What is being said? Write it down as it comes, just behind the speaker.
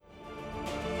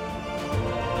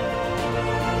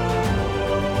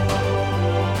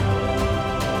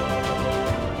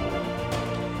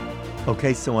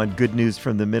Okay, so on Good News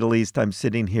from the Middle East, I'm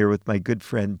sitting here with my good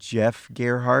friend Jeff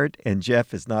Gerhardt. And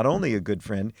Jeff is not only a good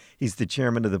friend, he's the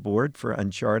chairman of the board for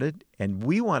Uncharted. And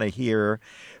we want to hear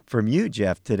from you,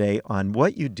 Jeff, today on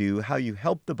what you do, how you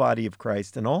help the body of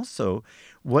Christ, and also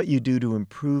what you do to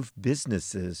improve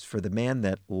businesses for the man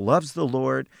that loves the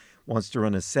Lord, wants to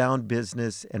run a sound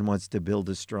business, and wants to build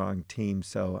a strong team.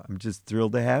 So I'm just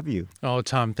thrilled to have you. Oh,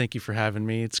 Tom, thank you for having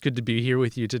me. It's good to be here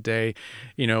with you today.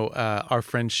 You know, our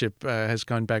friendship has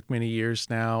gone back many years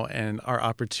now, and our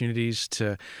opportunities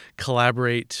to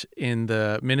collaborate in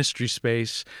the ministry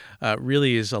space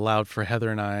really has allowed for Heather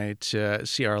and I to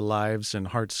see our lives and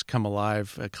hearts come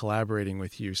alive collaborating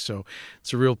with you. So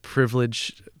it's a real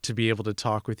privilege to be able to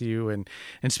talk with you and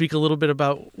speak a little bit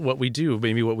about what we do,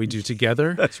 maybe what we do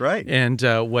together. That's right. And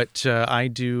what I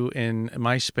do in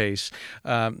my space.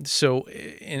 So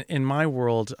in my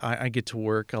world, I get to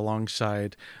work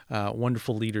alongside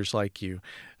wonderful leaders like you.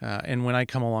 And when I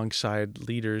come alongside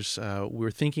leaders,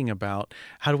 we're thinking about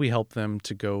how do we help them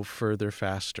to go further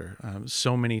faster.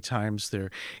 So many times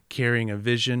they're carrying a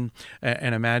vision,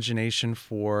 an imagination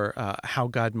for how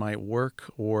God might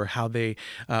work or how they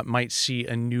might see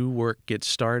a new work get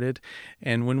started.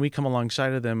 And when we come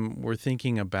alongside of them, we're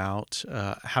thinking about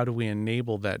how do we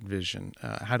enable that vision?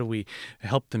 How do we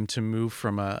help them to move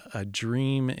from a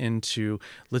dream into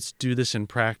let's do this in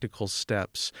practical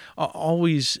steps,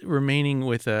 always remaining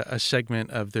with a segment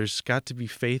of there's got to be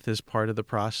faith as part of the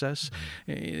process,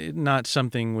 not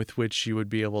something with which you would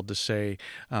be able to say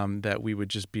that we would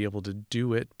just be able to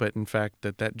do it, but in fact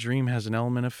that dream has an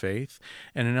element of faith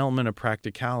and an element of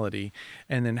practicality,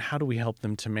 and then how do we help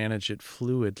them to manage it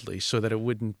fluidly so that it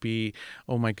wouldn't be,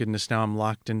 oh my goodness, now I'm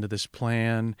locked into this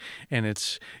plan and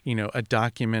it's, you know, a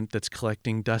document that's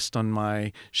collecting dust on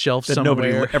my shelf that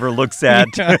somewhere. Nobody ever looks at.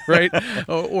 Yeah, right?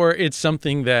 Or it's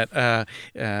something that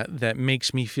that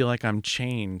makes me feel like I'm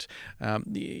chained.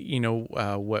 What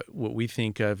we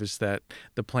think of is that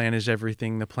the plan is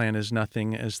everything, the plan is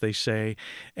nothing, as they say.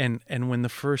 And when the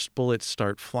first bullets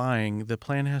start flying, the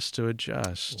plan has to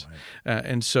adjust.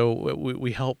 And so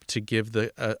we help to give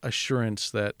the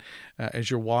assurance that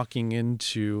as you're walking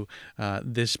into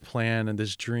this plan and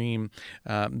this dream,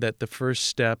 that the first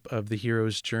step of the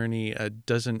hero's journey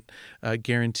doesn't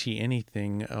guarantee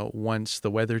anything once the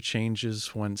weather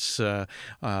changes, once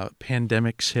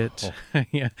pandemics hit,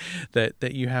 yeah,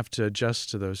 that you have to adjust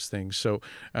to those things. So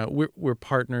we're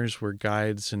partners, we're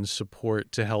guides and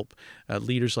support to help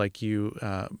leaders like you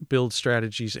build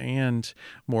strategies and,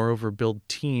 moreover, build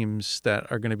teams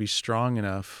that are going to be strong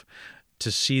enough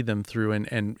to see them through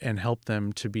and help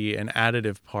them to be an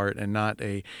additive part and not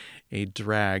a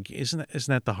drag. Isn't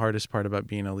that the hardest part about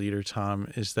being a leader, Tom,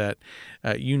 is that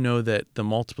you know that the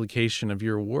multiplication of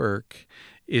your work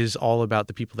is all about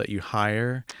the people that you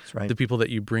hire, That's right. the people that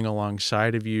you bring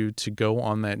alongside of you to go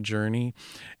on that journey.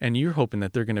 And you're hoping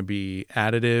that they're going to be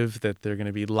additive, that they're going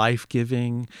to be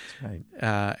life-giving. That's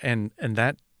right. And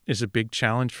that is a big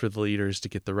challenge for the leaders, to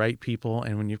get the right people.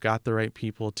 And when you've got the right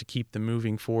people, to keep them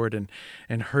moving forward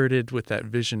and herded with that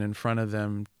vision in front of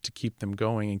them to keep them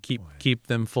going and keep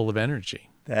them full of energy.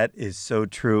 That is so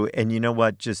true. And you know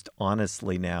what? Just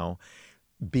honestly now,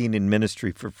 being in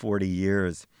ministry for 40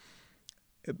 years,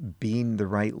 being the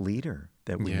right leader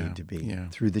that we need to be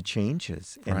through the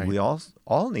changes. And we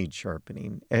all need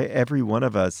sharpening, every one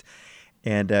of us.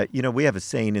 And, we have a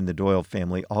saying in the Doyle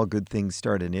family, all good things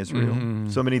start in Israel. Mm-hmm.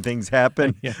 So many things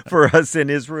happen for us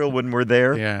in Israel when we're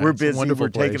there. Yeah, we're busy, we're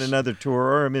taking another tour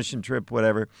or a mission trip,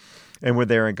 whatever. And we're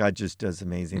there, and God just does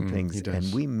amazing things. He does.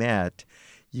 And we met,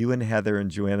 you and Heather and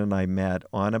Joanna and I met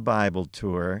on a Bible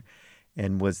tour.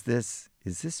 And is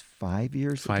this 5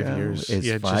 years ago? 5 years. It's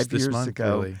 5 just this years month,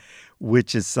 ago, really.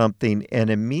 Which is something. And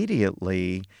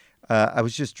immediately, I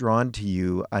was just drawn to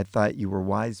you. I thought you were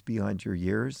wise beyond your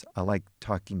years. I like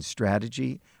talking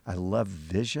strategy. I love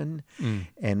vision.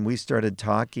 And we started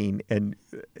talking, and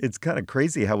it's kind of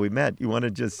crazy how we met. You want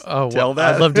to just tell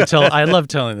that? I love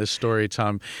telling this story,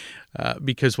 Tom.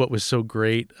 Because what was so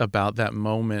great about that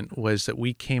moment was that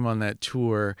we came on that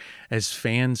tour as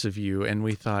fans of you, and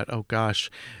we thought, oh gosh,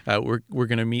 we're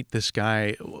going to meet this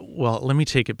guy. Well, let me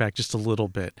take it back just a little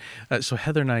bit. So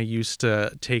Heather and I used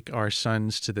to take our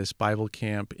sons to this Bible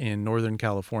camp in Northern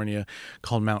California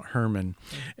called Mount Hermon.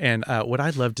 And what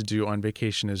I love to do on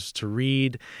vacation is to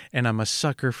read, and I'm a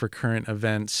sucker for current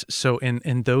events. So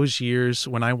in those years,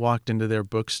 when I walked into their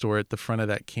bookstore at the front of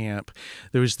that camp,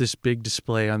 there was this big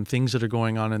display on things things that are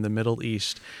going on in the Middle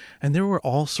East. And there were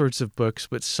all sorts of books,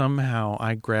 but somehow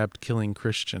I grabbed Killing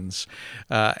Christians.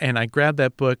 And I grabbed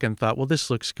that book and thought, well, this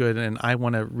looks good, and I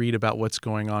want to read about what's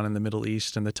going on in the Middle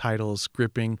East, and the title is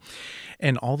gripping.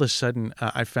 And all of a sudden,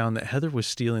 I found that Heather was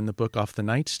stealing the book off the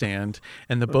nightstand,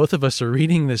 and the both of us are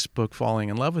reading this book, falling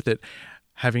in love with it,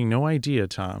 having no idea,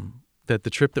 Tom, that the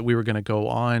trip that we were going to go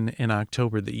on in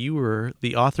October, that you were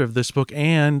the author of this book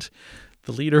and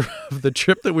the leader of the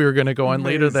trip that we were going to go on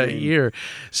later that year.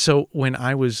 So when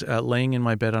I was laying in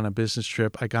my bed on a business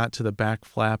trip, I got to the back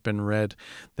flap and read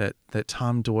that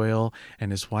Tom Doyle and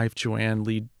his wife Joanne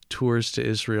lead tours to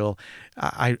Israel.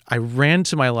 I ran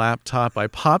to my laptop, I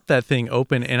popped that thing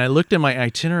open, and I looked at my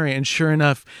itinerary, and sure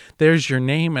enough, there's your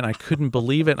name, and I couldn't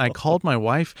believe it. And I called my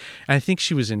wife, and I think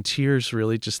she was in tears,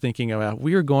 really, just thinking about,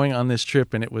 we were going on this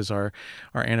trip, and it was our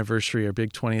anniversary, our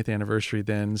big 20th anniversary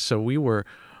then, so we were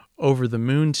over the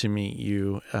moon to meet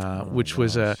you, which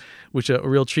was a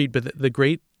real treat. But the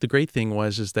great thing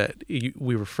is that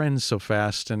we were friends so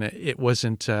fast, and it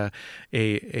wasn't a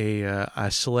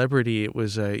celebrity. It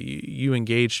was you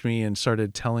engaged me and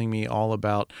started telling me all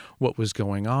about what was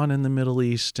going on in the Middle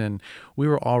East, and we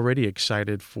were already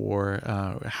excited for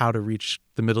how to reach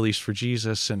the Middle East for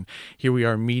Jesus. And here we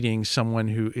are meeting someone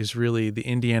who is really the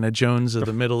Indiana Jones of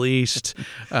the Middle East,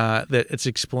 that it's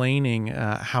explaining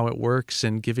how it works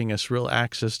and giving us real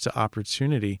access to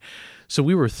opportunity. So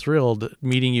we were thrilled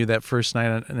meeting you that first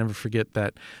night. I'll never forget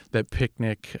that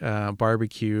picnic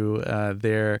barbecue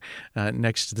there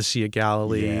next to the Sea of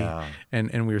Galilee. Yeah.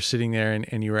 And we were sitting there,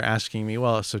 and you were asking me,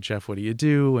 well, so Jeff, what do you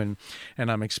do? And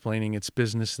I'm explaining it's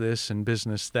business this and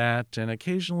business that. And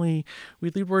occasionally we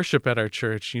lead worship at our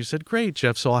church. And you said, great,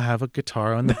 Jeff, so I'll have a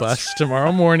guitar on the bus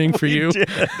tomorrow morning for you.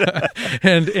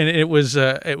 and it was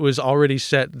already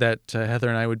set that Heather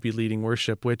and I would be leading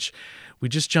worship, which we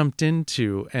just jumped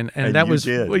into, and that was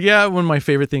did. One of my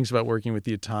favorite things about working with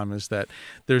you, Tom, is that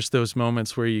there's those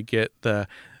moments where you get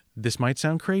this might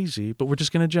sound crazy, but we're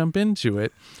just going to jump into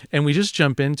it, and we just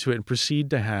jump into it and proceed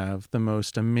to have the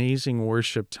most amazing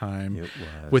worship time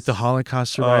with the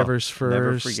Holocaust survivors first.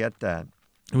 Never forget that.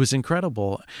 It was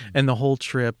incredible, and the whole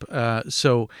trip.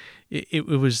 So it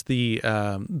was the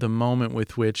moment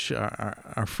with which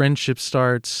our friendship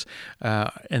starts,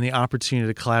 and the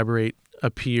opportunity to collaborate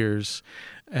appears,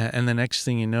 and the next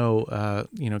thing you know,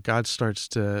 God starts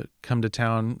to come to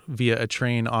town via a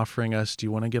train, offering us, "Do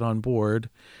you want to get on board?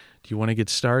 Do you want to get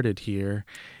started here?"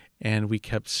 And we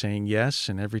kept saying yes,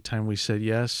 and every time we said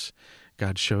yes,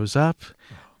 God shows up,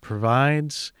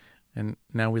 provides, and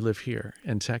now we live here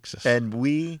in Texas. And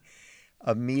we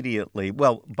immediately,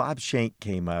 Bob Shank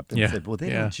came up and said, well,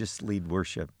 they don't just lead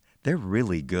worship. They're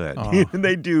really good.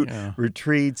 They do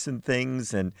retreats and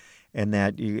things, and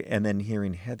then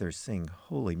hearing Heather sing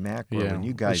 "Holy Mackerel" and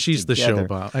you guys she's together. The show,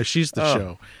 Bob. She's the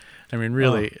show. I mean,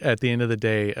 really, at the end of the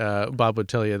day, Bob would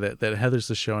tell you that Heather's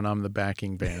the show and I'm the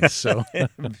backing band. So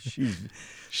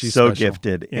she's so special.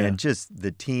 gifted, and just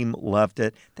the team loved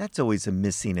it. That's always a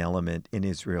missing element in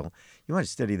Israel. You want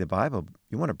to study the Bible,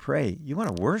 you want to pray, you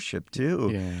want to worship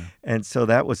too. Yeah. And so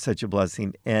that was such a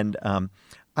blessing. And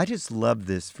I just love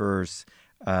this verse.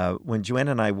 When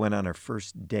Joanna and I went on our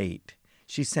first date,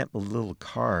 she sent me a little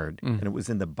card, and it was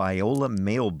in the Biola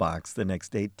mailbox the next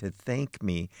day to thank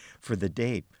me for the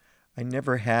date. I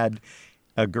never had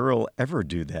a girl ever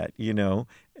do that,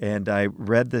 and I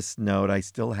read this note. I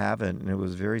still have it, and it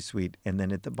was very sweet. And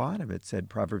then at the bottom it said,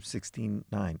 Proverbs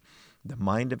 16:9, the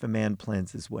mind of a man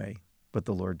plans his way, but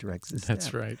the Lord directs his steps.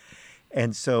 That's right.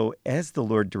 And so as the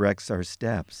Lord directs our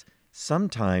steps,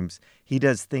 sometimes he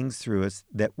does things through us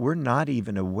that we're not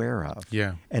even aware of.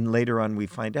 Yeah. And later on we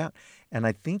find out. And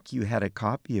I think you had a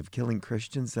copy of Killing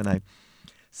Christians, and I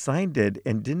signed it,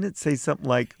 and didn't it say something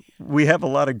like, we have a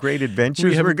lot of great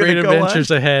adventures we're going to go on? Great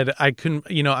adventures ahead. I couldn't,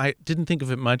 I didn't think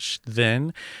of it much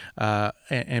then,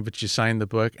 but you signed the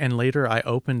book, and later I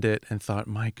opened it and thought,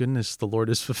 my goodness, the Lord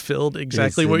has fulfilled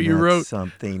exactly what you wrote.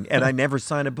 Something. And I never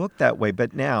signed a book that way,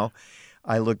 but now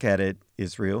I look at it,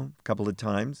 Israel a couple of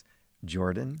times,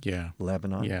 Jordan,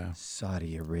 Lebanon,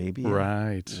 Saudi Arabia.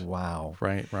 Right. Wow.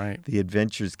 Right. The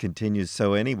adventures continue.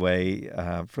 So anyway,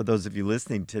 for those of you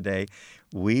listening today,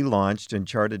 we launched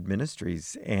Uncharted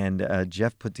Ministries, and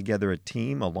Jeff put together a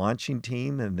team, a launching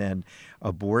team, and then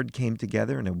a board came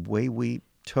together, and away we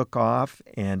took off,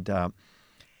 and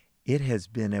it has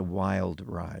been a wild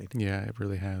ride. Yeah, it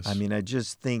really has. I mean, I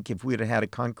just think if we'd have had a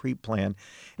concrete plan,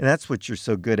 and that's what you're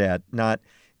so good at,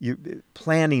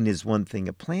 planning is one thing.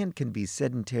 A plan can be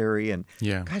sedentary, and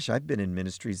gosh, I've been in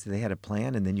ministries that they had a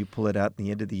plan, and then you pull it out at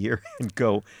the end of the year and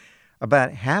go,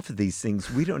 about half of these things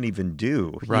we don't even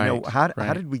do. Right, How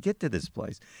did we get to this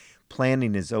place?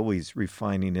 planning is always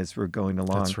refining as we're going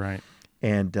along. That's right.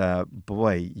 And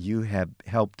boy, you have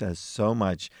helped us so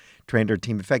much, trained our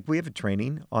team. In fact, we have a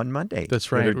training on Monday.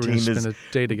 That's right. That our We're going team to is spend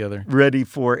a day together. ready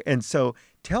for. And so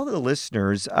tell the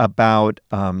listeners about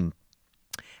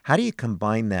how do you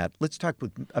combine that? Let's talk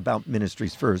about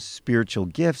ministries first, spiritual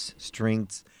gifts,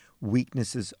 strengths,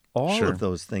 weaknesses, all Sure. of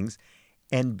those things,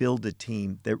 and build a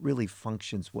team that really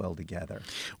functions well together.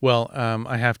 Well,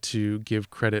 I have to give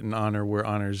credit and honor where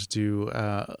honor's due.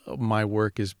 My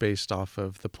work is based off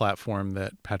of the platform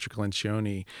that Patrick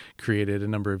Lencioni created a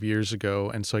number of years ago,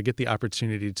 and so I get the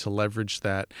opportunity to leverage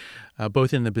that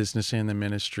both in the business and the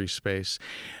ministry space.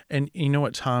 And you know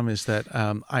what, Tom, is that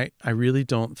I really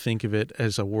don't think of it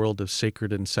as a world of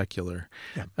sacred and secular.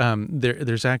 Yeah.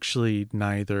 There's actually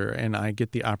neither, and I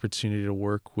get the opportunity to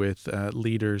work with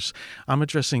leaders. I'm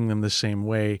addressing them the same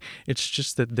way. It's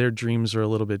just that their dreams are a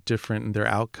little bit different and their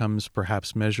outcomes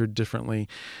perhaps measured differently.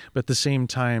 But at the same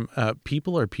time,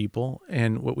 people are people,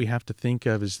 and what we have to think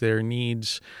of is their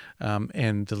needs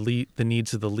and the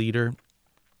needs of the leader.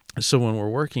 So when we're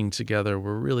working together,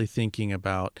 we're really thinking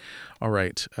about, all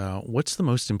right, what's the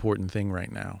most important thing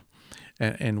right now?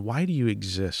 And why do you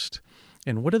exist?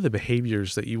 And what are the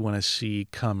behaviors that you want to see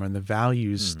come and the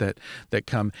values that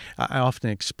come? I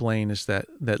often explain is that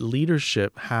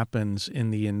leadership happens in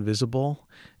the invisible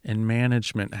and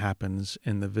management happens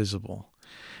in the visible.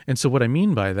 And so what I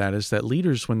mean by that is that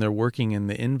leaders, when they're working in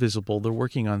the invisible, they're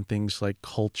working on things like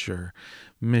culture,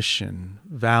 mission,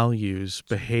 values,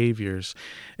 behaviors,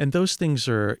 and those things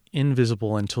are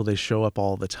invisible until they show up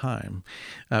all the time.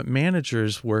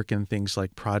 Managers work in things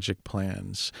like project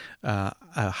plans,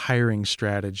 hiring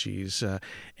strategies,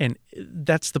 and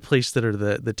that's the place that are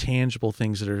the tangible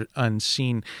things that are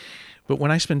unseen. But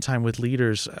when I spend time with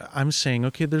leaders, I'm saying,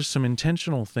 okay, there's some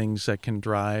intentional things that can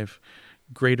drive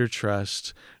greater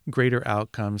trust, greater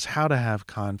outcomes, how to have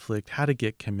conflict, how to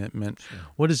get commitment. Sure.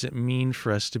 What does it mean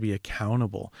for us to be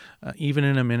accountable? Even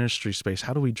in a ministry space,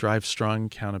 how do we drive strong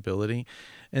accountability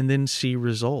and then see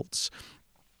results?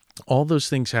 All those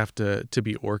things have to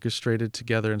be orchestrated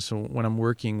together. And so when I'm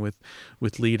working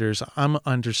with leaders, I'm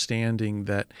understanding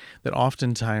that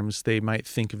oftentimes they might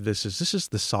think of this is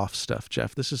the soft stuff,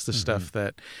 Jeff. This is the stuff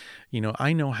that,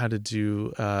 I know how to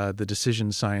do the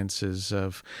decision sciences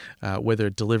of whether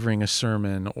delivering a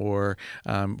sermon or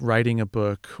writing a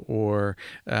book or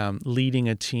leading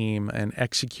a team and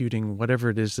executing whatever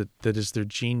it is that is their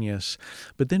genius.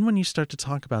 But then when you start to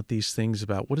talk about these things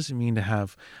about what does it mean to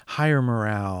have higher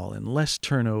morale and less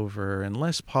turnover and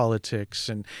less politics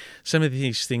and some of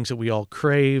these things that we all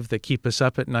crave that keep us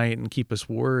up at night and keep us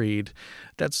worried,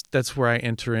 that's where I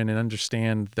enter in and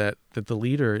understand that the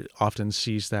leader often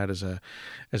sees that as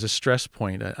a stress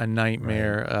point, a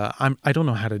nightmare. Right. I don't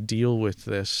know how to deal with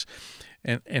this,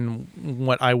 and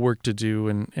what I work to do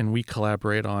and we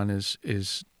collaborate on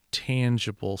is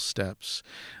tangible steps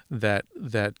that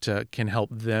can help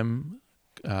them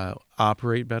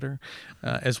operate better,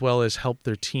 as well as help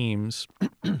their teams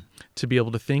to be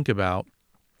able to think about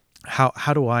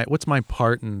what's my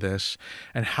part in this,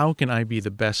 and how can I be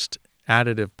the best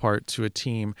additive part to a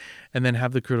team, and then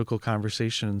have the critical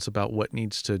conversations about what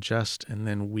needs to adjust, and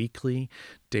then weekly,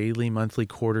 daily, monthly,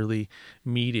 quarterly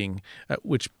meeting,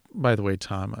 which, by the way,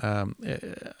 Tom,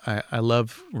 I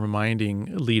love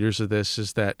reminding leaders of this,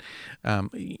 is that,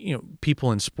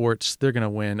 people in sports, they're going to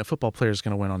win. A football player is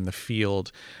going to win on the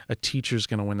field. A teacher is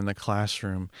going to win in the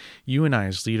classroom. You and I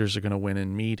as leaders are going to win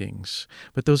in meetings.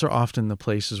 But those are often the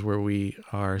places where we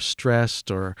are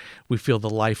stressed or we feel the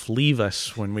life leave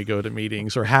us when we go to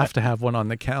meetings or have to have one on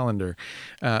the calendar.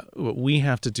 What we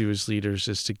have to do as leaders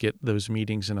is to get those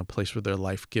meetings in a place where they're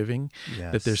life-giving,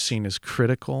 yes, that they're seen as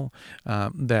critical,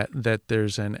 that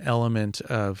there's an element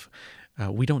of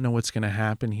we don't know what's going to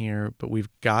happen here, but we've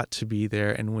got to be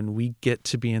there. And when we get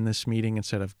to be in this meeting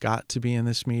instead of got to be in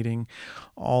this meeting,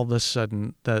 all of a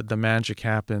sudden the magic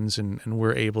happens and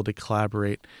we're able to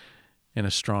collaborate in a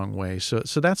strong way. So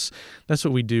that's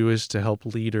what we do, is to help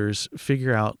leaders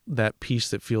figure out that piece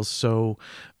that feels so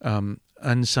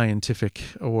unscientific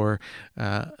or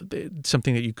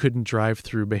something that you couldn't drive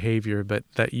through behavior, but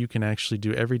that you can actually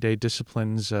do everyday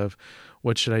disciplines of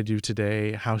what should I do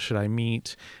today, how should I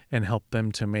meet, and help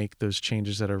them to make those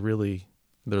changes that are really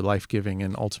they're life-giving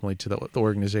and ultimately to the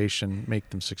organization make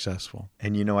them successful.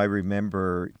 And I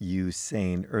remember you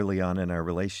saying early on in our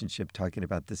relationship, talking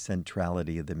about the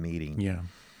centrality of the meeting. Yeah.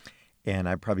 And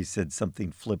I probably said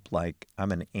something flip like,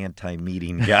 I'm an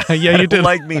anti-meeting guy. Yeah, you did. I don't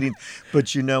like meetings.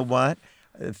 But you know what?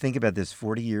 Think about this,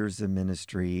 40 years of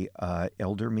ministry,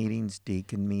 elder meetings,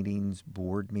 deacon meetings,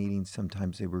 board meetings.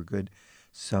 Sometimes they were good.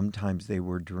 Sometimes they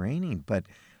were draining. But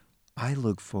I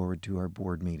look forward to our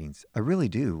board meetings. I really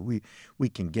do. We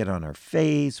can get on our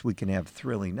face. We can have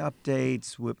thrilling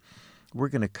updates. We're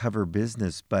going to cover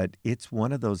business, but it's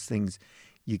one of those things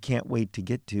you can't wait to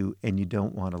get to, and you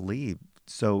don't want to leave.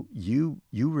 So you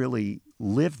really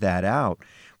live that out,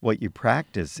 what you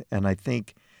practice, and I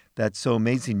think that's so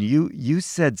amazing. You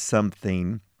said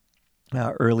something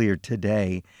earlier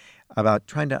today about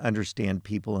trying to understand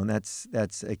people, and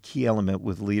that's a key element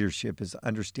with leadership is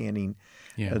understanding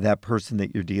Yeah. that person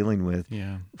that you're dealing with.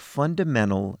 Yeah.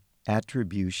 Fundamental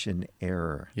attribution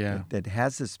error Yeah. that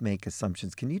has us make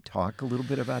assumptions. Can you talk a little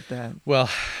bit about that? Well,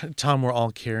 Tom, we're all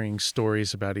carrying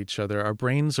stories about each other. Our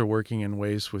brains are working in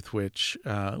ways with which,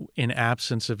 in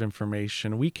absence of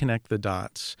information, we connect the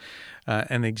dots.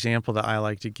 An example that I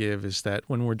like to give is that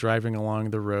when we're driving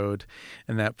along the road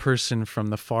and that person from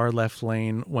the far left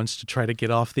lane wants to try to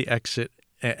get off the exit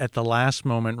at the last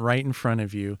moment right in front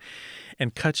of you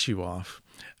and cuts you off,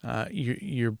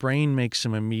 your brain makes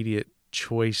some immediate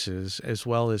choices as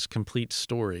well as complete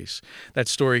stories. That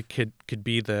story could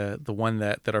be the one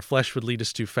that our flesh would lead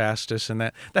us to fastest, and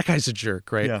that guy's a jerk,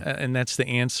 right? Yeah. And that's the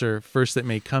answer first that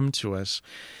may come to us.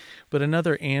 But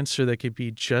another answer that could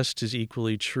be just as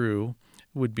equally true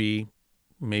would be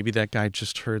maybe that guy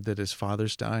just heard that his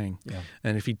father's dying. Yeah.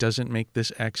 And if he doesn't make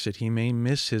this exit, he may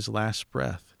miss his last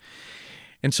breath.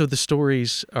 And so the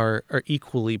stories are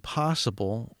equally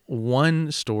possible.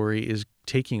 One story is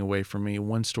taking away from me.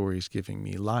 One story is giving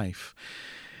me life.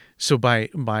 So by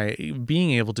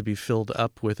being able to be filled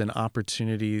up with an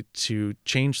opportunity to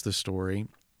change the story,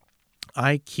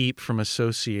 I keep from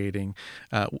associating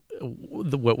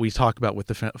what we talk about with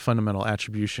the fundamental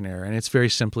attribution error. And it's very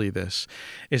simply this,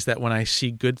 is that when I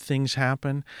see good things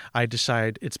happen, I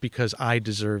decide it's because I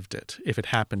deserved it if it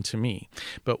happened to me.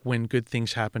 But when good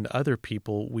things happen to other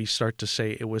people, we start to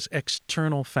say it was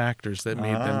external factors that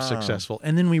made them successful.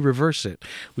 And then we reverse it.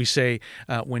 We say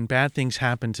when bad things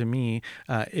happen to me,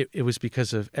 it was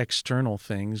because of external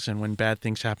things. And when bad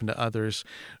things happen to others,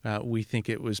 we think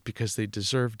it was because they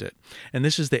deserved it. And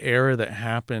this is the error that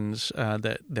happens,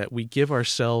 that we give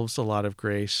ourselves a lot of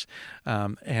grace,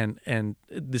 and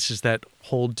this is that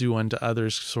whole do unto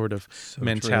others sort of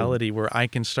mentality where I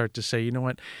can start to say, you know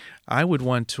what, I would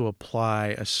want to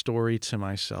apply a story to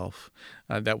myself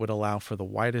that would allow for the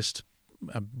widest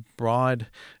broad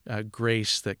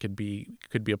grace that could be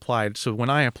applied. So when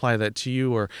I apply that to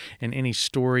you or in any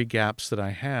story gaps that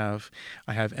I have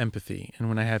empathy. And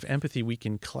when I have empathy, we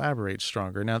can collaborate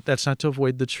stronger. Now, that's not to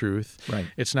avoid the truth. Right.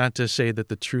 It's not to say that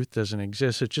the truth doesn't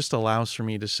exist. It just allows for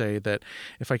me to say that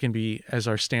if I can be, as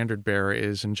our standard bearer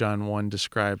is in John 1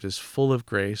 described, as full of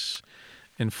grace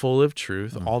and full of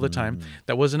truth all the time.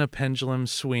 That wasn't a pendulum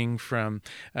swing from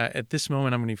at this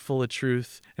moment I'm going to be full of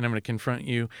truth and I'm going to confront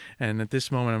you, and at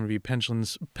this moment I'm going to be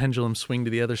pendulum swing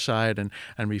to the other side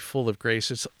and be full of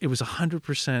grace. It was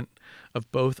 100%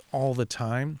 of both all the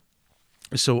time.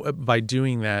 So by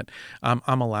doing that,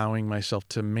 I'm allowing myself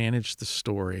to manage the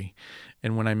story.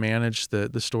 And when I manage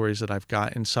the stories that I've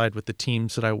got inside with the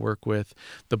teams that I work with,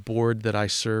 the board that I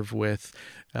serve with,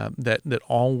 that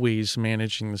always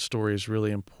managing the story is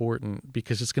really important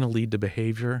because it's going to lead to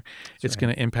behavior. It's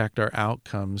going to impact our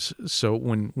outcomes. So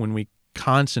when we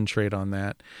concentrate on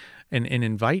that and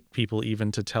invite people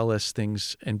even to tell us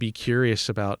things and be curious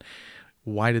about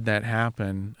why did that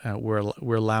happen,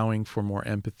 we're allowing for more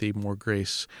empathy, more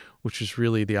grace, which is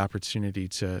really the opportunity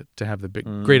to have the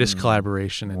greatest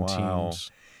collaboration in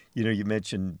teams. You know, you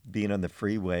mentioned being on the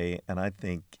freeway, and I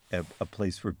think a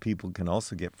place where people can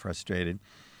also get frustrated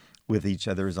with each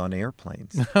other is on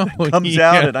airplanes. It comes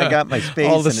out, and I got my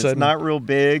space, and it's not real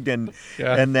big, and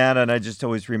I just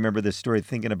always remember this story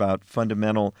thinking about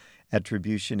fundamental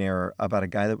attribution error about a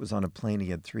guy that was on a plane.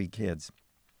 He had 3 kids.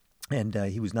 And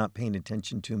he was not paying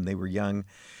attention to them. They were young.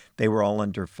 They were all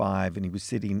under 5. And he was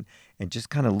sitting and just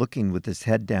kind of looking with his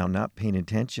head down, not paying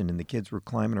attention. And the kids were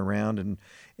climbing around and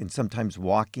sometimes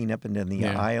walking up and down the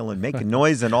aisle and making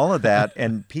noise and all of that.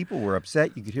 And people were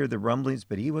upset. You could hear the rumblings,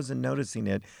 but he wasn't noticing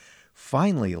it.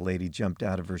 Finally, a lady jumped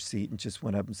out of her seat and just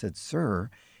went up and said, "Sir,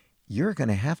 you're going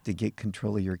to have to get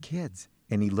control of your kids."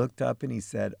 And he looked up and he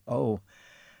said, "Oh,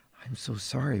 I'm so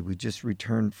sorry. We just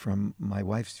returned from my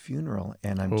wife's funeral,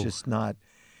 and I'm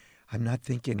not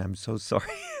thinking. I'm so sorry."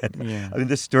 I mean,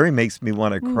 this story makes me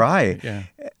want to cry. Yeah.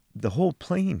 The whole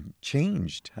plane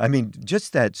changed. I mean,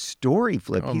 just that story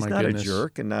flip. Oh, He's my not goodness. a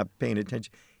jerk and not paying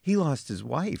attention. He lost his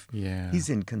wife. Yeah. He's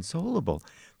inconsolable.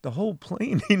 The whole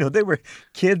plane, there were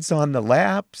kids on the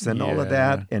laps and all of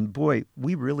that. And boy,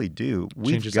 we really do.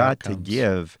 We've got to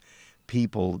give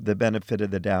people the benefit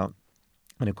of the doubt.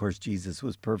 And of course, Jesus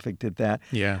was perfect at that.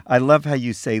 Yeah. I love how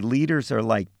you say leaders are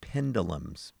like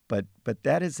pendulums, but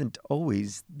that isn't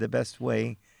always the best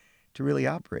way to really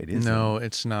operate, is it? No,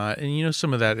 it's not. And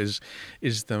some of that is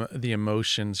the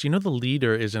emotions. The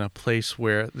leader is in a place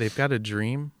where they've got a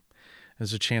dream.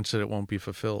 There's a chance that it won't be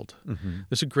fulfilled. Mm-hmm.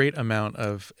 There's a great amount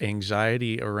of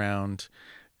anxiety around,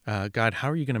 God, how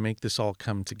are you going to make this all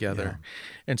come together? Yeah.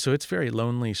 And so it's very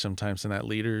lonely sometimes in that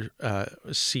leader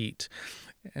seat.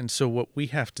 And so what we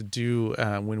have to do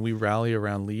when we rally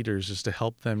around leaders is to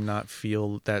help them not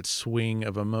feel that swing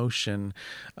of emotion,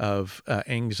 of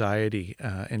anxiety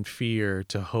and fear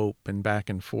to hope and back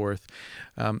and forth.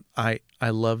 I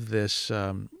love this.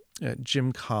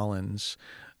 Jim Collins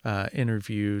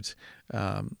interviewed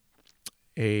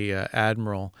a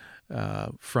admiral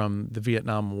from the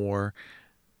Vietnam War,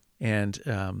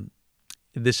 and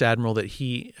this admiral that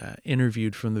he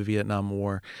interviewed from the Vietnam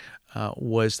War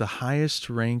was the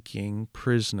highest-ranking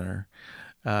prisoner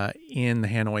in the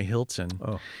Hanoi Hilton.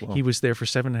 Oh, wow. He was there for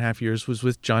 7.5 years, was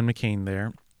with John McCain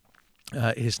there.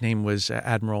 His name was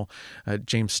Admiral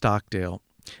James Stockdale.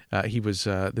 He was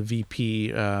the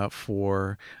VP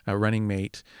for running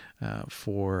mate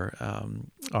for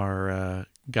our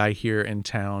guy here in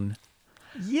town.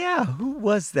 Yeah, who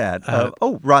was that?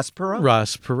 Ross Perot.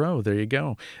 Ross Perot, there you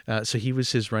go. So he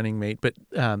was his running mate. But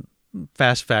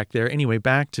fast fact there. Anyway,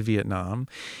 back to Vietnam.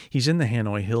 He's in the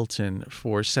Hanoi Hilton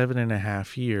for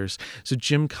 7.5 years. So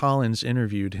Jim Collins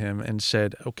interviewed him and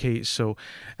said, okay, so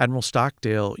Admiral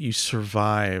Stockdale, you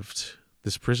survived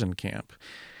this prison camp.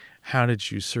 How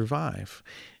did you survive?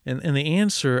 And the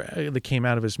answer that came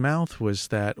out of his mouth was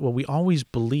that, well, we always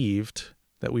believed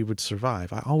that we would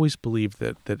survive. I always believed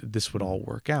that this would all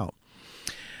work out.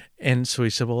 And so he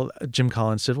said, well, Jim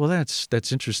Collins said, well,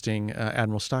 that's interesting,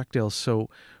 Admiral Stockdale. So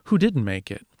who didn't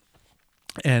make it?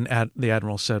 And the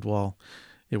Admiral said, well,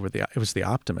 it was the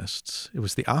optimists. It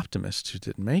was the optimists who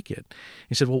didn't make it.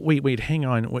 He said, well, wait, hang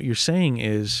on. What you're saying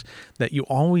is that you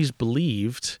always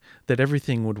believed that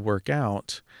everything would work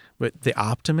out, but the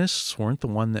optimists weren't the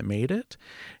one that made it?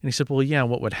 And he said, well, yeah,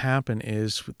 what would happen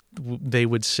is they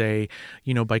would say,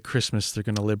 by Christmas they're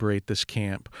going to liberate this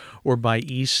camp, or by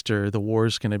Easter the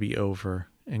war's going to be over,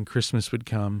 and Christmas would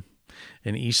come,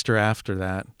 and Easter after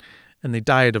that, and they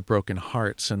died of broken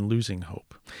hearts and losing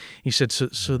hope. He said,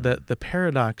 so that the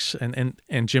paradox, and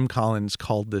Jim Collins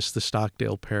called this the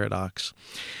Stockdale paradox.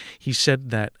 He said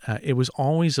that it was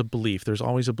always a belief, there's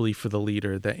always a belief for the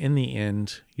leader that in the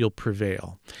end you'll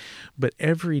prevail. But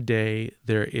every day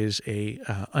there is a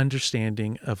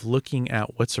understanding of looking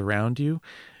at what's around you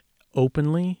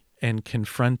openly and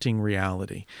confronting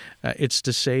reality. It's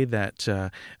to say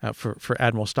that for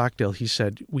Admiral Stockdale, he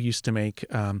said, we used to make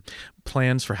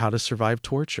plans for how to survive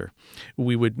torture.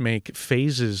 We would make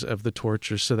phases of the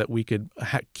torture so that we could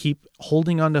keep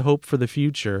holding on to hope for the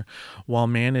future while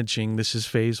managing this is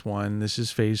phase 1, this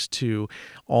is phase 2,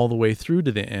 all the way through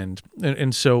to the end.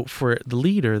 And so for the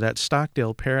leader, that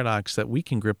Stockdale paradox that we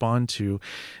can grip onto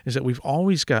is that we've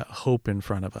always got hope in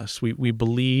front of us. We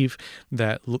believe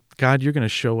that, look, God, you're going to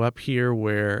show up here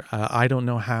where I don't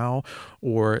know how,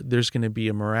 or there's going to be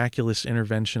a miraculous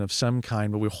intervention of some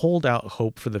kind, but we hold out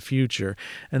hope for the future.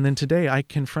 And then today I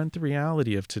confront the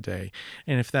reality of today.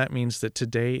 And if that means that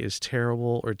today is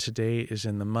terrible or today is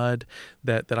in the mud,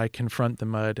 that I confront the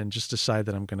mud and just decide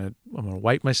that I'm going to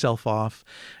wipe myself off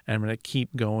and I'm going to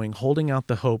keep going, holding out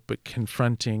the hope, but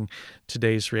confronting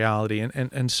today's reality.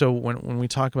 And so when we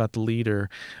talk about the leader,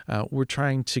 we're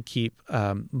trying to keep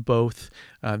both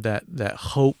that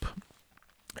hope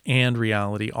and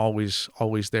reality always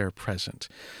there present,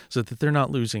 so that they're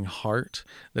not losing heart,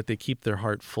 that they keep their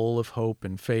heart full of hope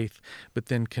and faith, but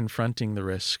then confronting the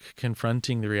risk,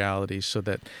 confronting the reality so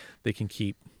that they can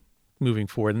keep moving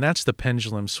forward. And that's the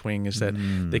pendulum swing, is that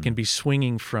they can be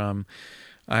swinging from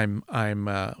I'm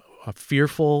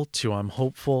fearful to I'm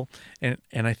hopeful.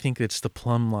 And I think it's the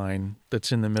plumb line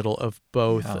that's in the middle of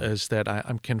both, is that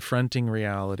I'm confronting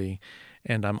reality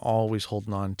and I'm always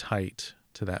holding on tight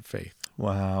to that faith.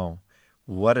 Wow.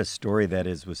 What a story that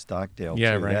is with Stockdale.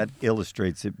 Yeah, too. right. That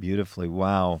illustrates it beautifully.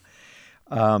 Wow.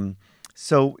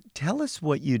 So tell us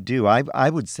what you do. I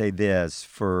would say this,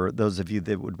 for those of you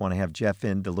that would want to have Jeff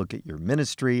in to look at your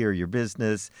ministry or your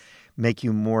business, make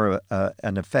you more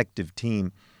an effective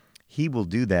team. He will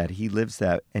do that. He lives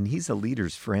that. And he's a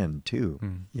leader's friend, too.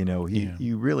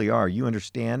 You really are. You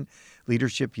understand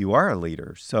leadership. You are a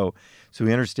leader. So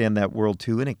we understand that world,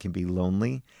 too, and it can be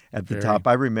lonely at the top.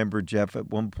 I remember Jeff at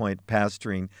one point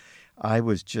pastoring I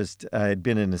had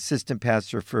been an assistant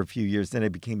pastor for a few years. Then I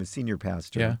became a senior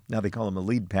pastor. Yeah. Now they call him a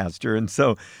lead pastor. And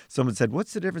so someone said,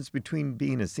 what's the difference between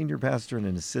being a senior pastor and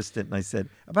an assistant? And I said,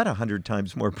 about 100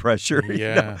 times more pressure.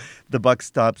 Yeah. The buck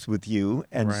stops with you.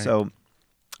 And Right. so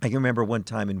I can remember one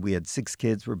time, and we had 6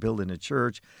 kids. We're building a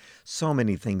church, so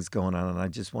many things going on, and I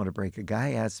just want to break. A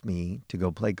guy asked me to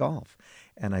go play golf,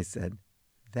 and I said,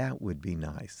 that would be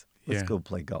nice. Let's Yeah. go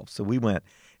play golf. So we went,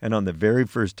 and on the very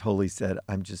first hole, he said,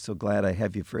 I'm just so glad I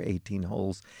have you for 18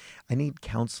 holes. I need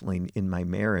counseling in my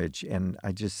marriage, and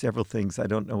several things I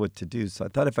don't know what to do. So I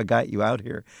thought if I got you out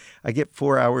here, I get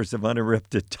 4 hours of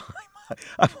uninterrupted time.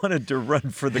 I wanted to run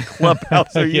for the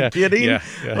clubhouse. Are you Yeah, kidding? yeah,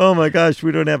 yeah. Oh, my gosh,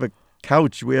 we don't have a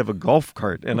couch, we have a golf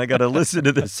cart, and I got to listen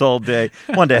to this all day.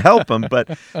 Wanted to help them,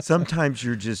 but sometimes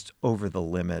you're just over the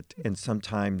limit, and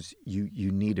sometimes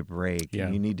you need a break, Yeah.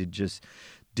 and you need to just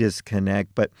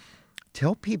disconnect. But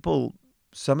tell people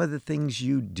some of the things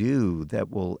you do that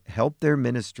will help their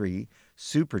ministry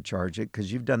supercharge it,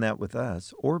 because you've done that with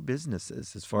us, or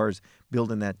businesses, as far as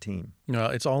building that team. No,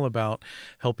 it's all about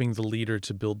helping the leader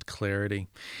to build clarity.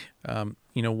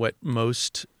 What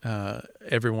most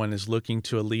everyone is looking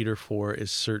to a leader for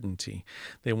is certainty.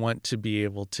 They want to be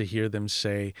able to hear them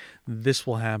say, this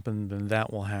will happen, then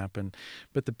that will happen.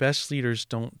 But the best leaders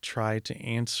don't try to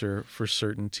answer for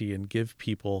certainty and give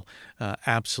people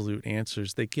absolute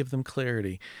answers. They give them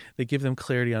clarity. They give them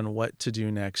clarity on what to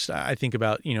do next. I think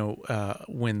about,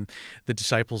 when the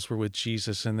disciples were with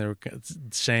Jesus and they were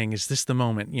saying, is this the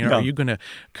moment? Yeah. Are you going to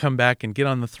come back and get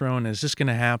on the throne? Is this going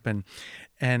to happen?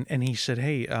 And he said,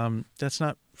 hey, that's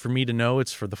not for me to know.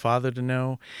 It's for the Father to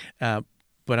know.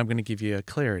 But I'm going to give you a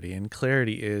clarity. And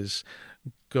clarity is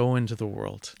go into the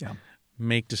world. Yeah.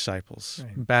 Make disciples,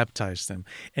 Right. baptize them.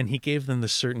 And he gave them the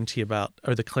certainty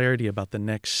the clarity about the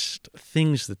next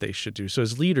things that they should do. So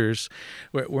as leaders,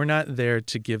 we're not there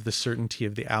to give the certainty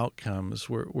of the outcomes.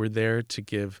 We're there to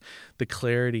give the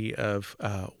clarity of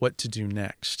what to do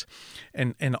next.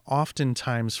 And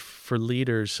oftentimes for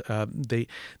leaders,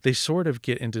 they sort of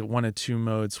get into one of two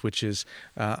modes, which is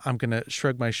I'm going to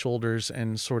shrug my shoulders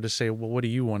and sort of say, well, what do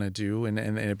you want to do? And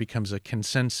it becomes a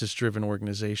consensus-driven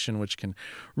organization, which can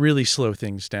really slow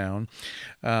things down,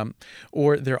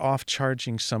 or they're off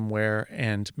charging somewhere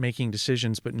and making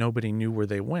decisions, but nobody knew where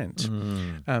they went.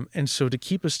 And so to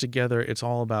keep us together, it's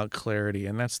all about clarity,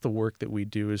 and that's the work that we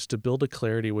do, is to build a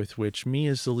clarity with which me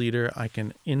as the leader, I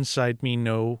can inside me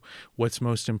know what's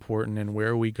most important and where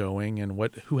are we going and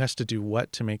who has to do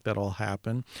what to make that all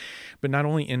happen. But not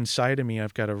only inside of me,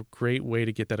 I've got a great way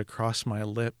to get that across my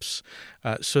lips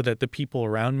so that the people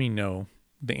around me know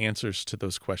the answers to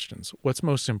those questions. What's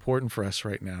most important for us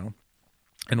right now?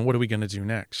 And what are we going to do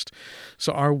next?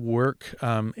 So our work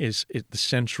is the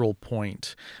central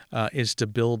point, is to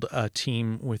build a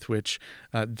team with which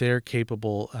they're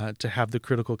capable to have the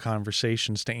critical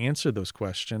conversations to answer those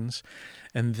questions,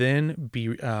 and then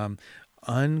be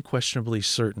unquestionably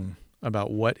certain about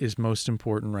what is most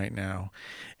important right now.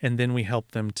 And then we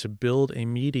help them to build a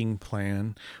meeting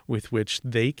plan with which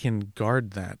they can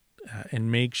guard that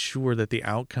and make sure that the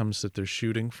outcomes that they're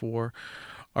shooting for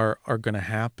are going to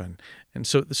happen. And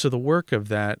so the work of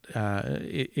that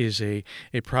is a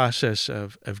process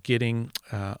of getting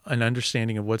an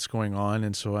understanding of what's going on.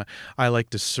 And so I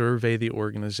like to survey the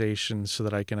organization so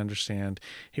that I can understand,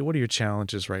 hey, what are your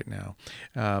challenges right now?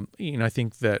 I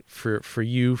think that for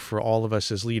you, for all of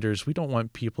us as leaders, we don't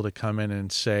want people to come in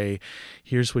and say,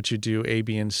 here's what you do, A,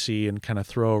 B, and C, and kind of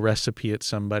throw a recipe at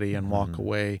somebody and walk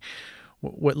away.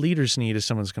 What leaders need is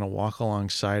someone who's going to walk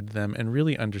alongside them and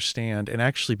really understand and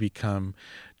actually become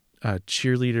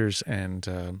cheerleaders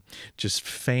and just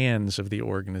fans of the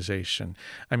organization.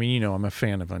 I mean, I'm a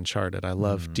fan of Uncharted. I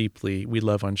love deeply. We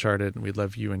love Uncharted, and we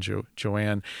love you and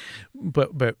Joanne.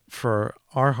 But for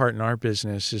our heart and our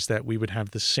business is that we would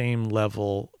have the same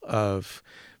level of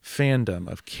fandom,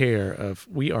 of care, of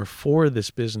we are for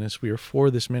this business, we are for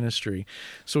this ministry.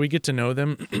 So we get to know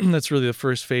them. That's really the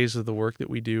first phase of the work that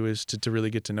we do, is to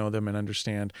really get to know them and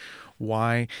understand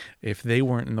why, if they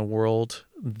weren't in the world,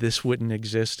 this wouldn't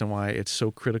exist, and why it's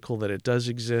so critical that it does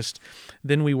exist.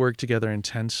 Then we work together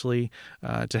intensely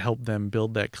to help them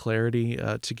build that clarity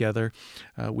together.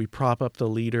 We prop up the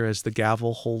leader as the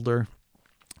gavel holder.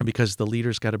 because the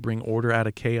leaders got to bring order out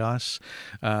of chaos.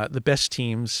 The best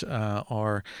teams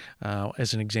are,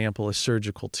 as an example, a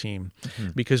surgical team.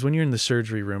 Because when you're in the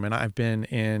surgery room, and I've been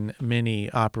in many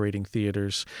operating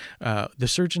theaters, the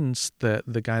surgeon's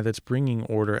the guy that's bringing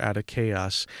order out of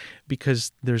chaos,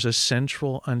 because there's a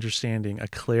central understanding, a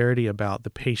clarity about the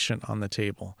patient on the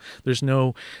table. There's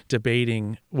no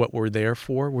debating what we're there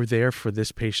for. We're there for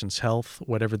this patient's health,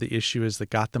 whatever the issue is that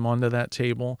got them onto that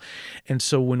table. And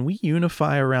so when we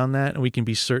unify around that, and we can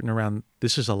be certain around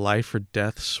this is a life or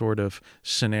death sort of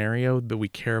scenario, that we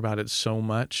care about it so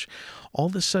much, all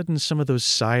of a sudden some of those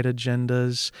side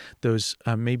agendas, those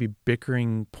maybe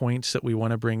bickering points that we want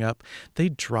to bring up, they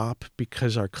drop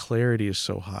because our clarity is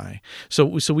so high. So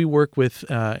we work with,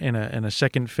 in a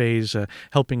second phase,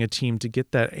 helping a team to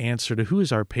get that answer to who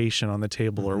is our patient on the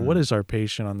table, or what is our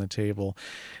patient on the table.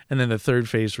 And then the third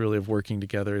phase really of working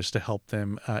together is to help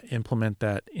them implement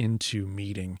that into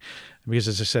meeting. Because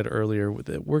as I said earlier,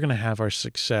 we're going to have our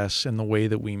success in the way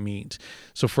that we meet.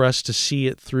 So for us to see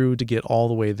it through, to get all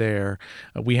the way there,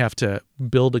 we have to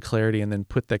build a clarity and then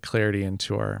put that clarity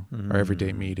into our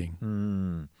everyday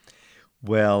meeting.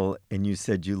 Well, and you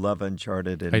said you love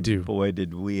Uncharted, and I do. Boy,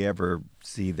 did we ever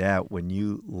see that when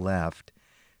you left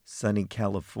sunny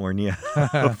California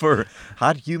for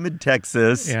hot, humid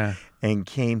Texas and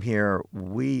came here.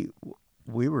 We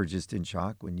were just in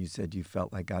shock when you said you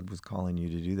felt like God was calling you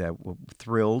to do that. We're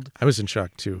thrilled. I was in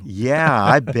shock too. Yeah,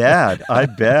 I bet. I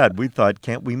bet. We thought,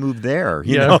 can't we move there?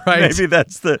 You know, right. Maybe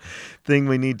that's the thing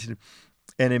we need to do.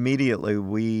 And immediately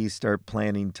we start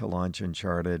planning to launch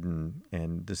Uncharted,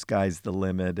 and the sky's the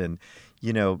limit. And,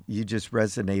 you know, you just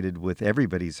resonated with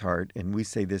everybody's heart. And we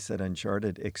say this at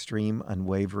Uncharted: extreme,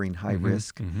 unwavering, high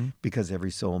risk, because every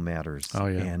soul matters. Oh,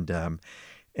 yeah.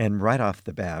 And right off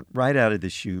the bat, right out of the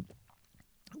chute,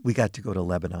 we got to go to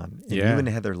Lebanon. And you and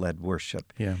Heather led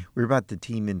worship. Yeah. We brought the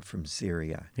team in from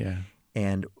Syria. Yeah.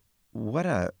 And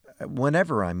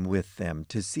whenever I'm with them,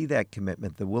 to see that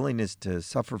commitment, the willingness to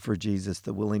suffer for Jesus,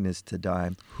 the willingness to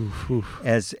die.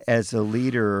 As a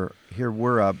leader, here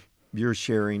we're up, you're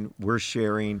sharing, we're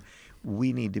sharing.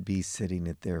 We need to be sitting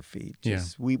at their feet.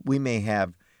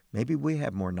 Maybe we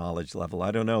have more knowledge level,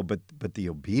 I don't know, but the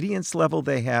obedience level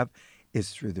they have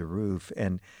is through the roof.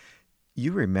 And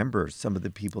you remember some of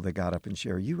the people that got up and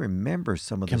shared. You remember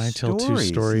some of the stories. Can I tell two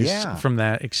stories from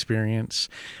that experience?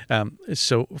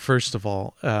 So first of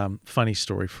all, funny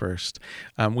story first.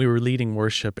 We were leading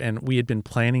worship, and we had been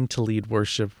planning to lead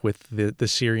worship with the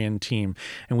Syrian team,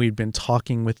 and we'd been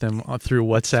talking with them through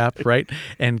WhatsApp, right,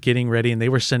 and getting ready, and they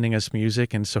were sending us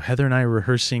music. And so Heather and I were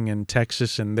rehearsing in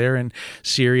Texas, and they're in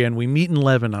Syria, and we meet in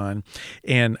Lebanon,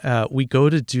 and we go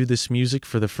to do this music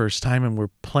for the first time, and we're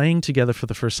playing together for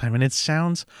the first time, and it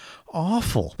sounds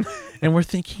awful. And we're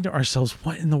thinking to ourselves,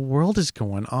 what in the world is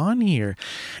going on here?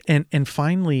 And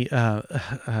finally,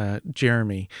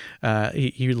 Jeremy,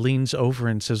 he leans over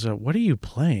and says, what are you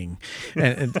playing?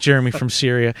 And Jeremy from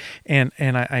Syria. And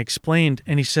I explained,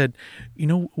 and he said,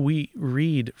 we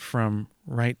read from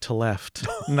right to left,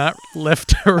 not left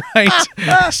to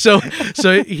right. So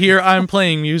here I'm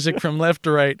playing music from left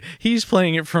to right. He's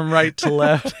playing it from right to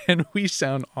left, and we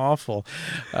sound awful.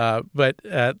 But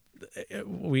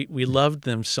we loved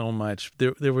them so much.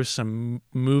 There were some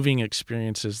moving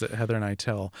experiences that Heather and I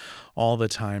tell all the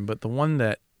time, but the one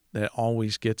that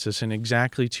always gets us, and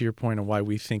exactly to your point of why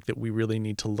we think that we really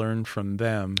need to learn from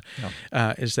them,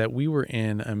 is that we were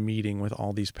in a meeting with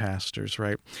all these pastors,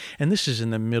 right? And this is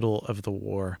in the middle of the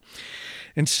war.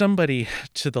 And somebody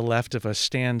to the left of us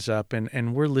stands up,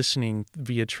 and we're listening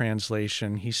via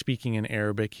translation. He's speaking in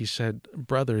Arabic. He said,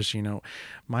 brothers,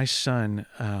 my son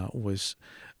was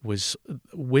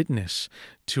witness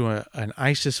to an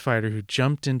ISIS fighter who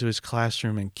jumped into his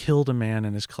classroom and killed a man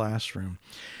in his classroom.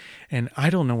 And I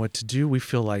don't know what to do. We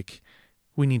feel like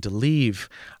we need to leave.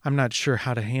 I'm not sure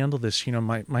how to handle this.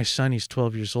 My son, he's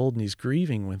 12 years old, and he's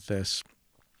grieving with this.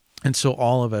 And so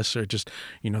all of us are just,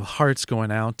 hearts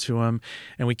going out to him,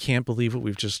 and we can't believe what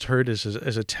we've just heard as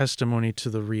a testimony to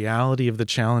the reality of the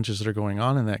challenges that are going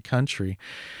on in that country.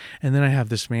 And then I have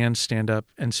this man stand up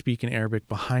and speak in Arabic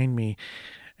behind me,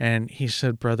 and he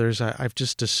said, brothers, I've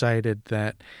just decided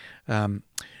that I'm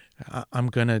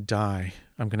going to die.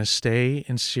 I'm going to stay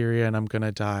in Syria, and I'm going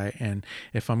to die. And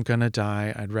if I'm going to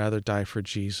die, I'd rather die for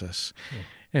Jesus.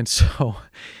 And so,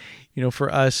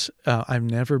 for us, I've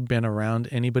never been around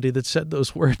anybody that said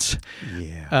those words.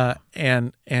 Yeah.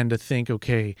 And to think,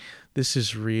 okay, this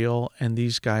is real, and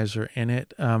these guys are in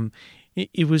it.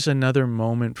 It was another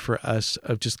moment for us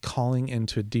of just calling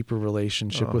into a deeper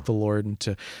relationship with the Lord, and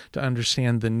to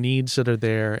understand the needs that are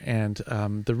there, and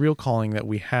the real calling that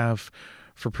we have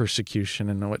for persecution.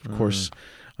 And of course,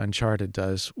 Uncharted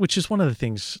does, which is one of the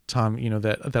things, Tom,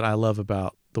 that I love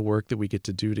about the work that we get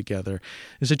to do together,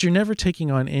 is that you're never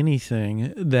taking on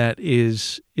anything that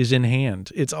is in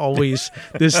hand. It's always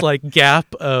this like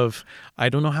gap of, I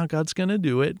don't know how God's going to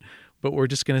do it, but we're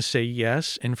just going to say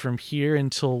yes. And from here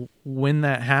until when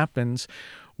that happens,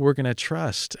 we're going to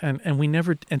trust. And we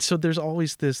never, and so there's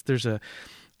always there's a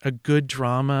good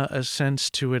drama, a sense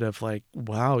to it of like,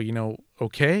 wow,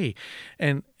 okay.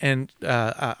 And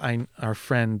our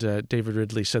friend David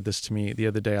Ridley said this to me the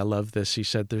other day. I love this. He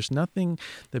said, there's nothing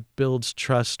that builds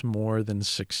trust more than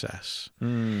success.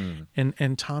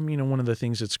 And Tom, one of the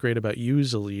things that's great about you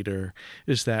as a leader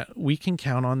is that we can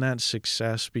count on that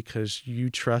success because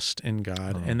you trust in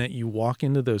God and that you walk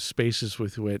into those spaces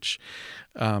with which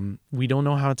we don't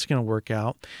know how it's going to work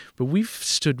out, but we've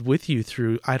stood with you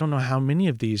through, I don't know how many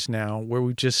of these now, where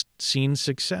we've just seen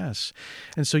success.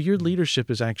 And so your leadership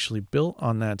is actually built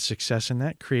on that success, and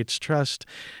that creates trust.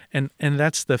 And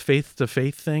that's the faith to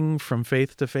faith thing, from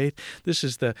faith to faith. This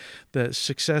is the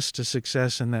success to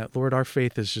success, and that, Lord, our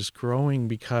faith is just growing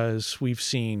because we've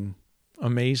seen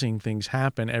amazing things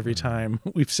happen every time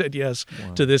we've said yes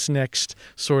to this next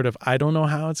sort of, I don't know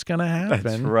how it's going to happen.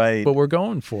 That's right. But we're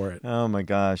going for it. Oh my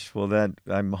gosh. Well,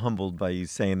 I'm humbled by you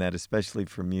saying that, especially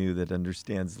from you that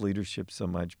understands leadership so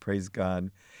much. Praise God.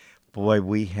 Boy,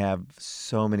 we have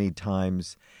so many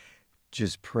times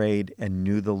just prayed and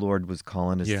knew the Lord was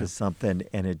calling us to something,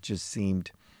 and it just seemed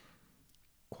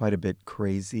quite a bit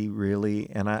crazy, really.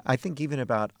 And I think even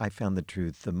about I Found the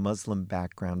Truth, the Muslim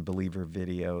background believer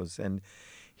videos. And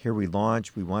here we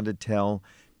launched. We wanted to tell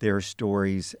their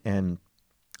stories. And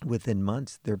within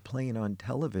months, they're playing on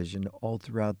television all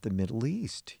throughout the Middle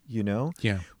East,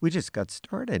 Yeah. We just got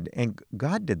started. And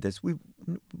God did this. We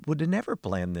would have never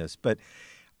planned this. But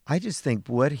I just think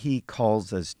what he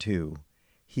calls us to,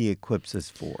 he equips us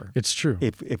for. It's true.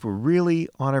 If we're really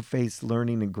on our face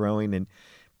learning and growing, and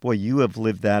boy, you have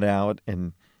lived that out,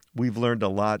 and we've learned a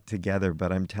lot together.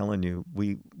 But I'm telling you,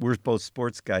 we're both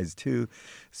sports guys too,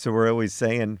 so we're always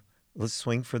saying, let's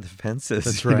swing for the fences.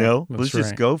 That's right. Let's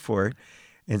just go for it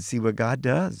and see what God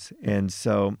does. And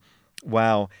so,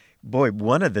 wow, boy,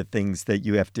 one of the things that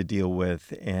you have to deal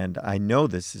with, and I know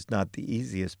this is not the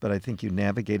easiest, but I think you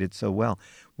navigate it so well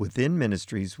within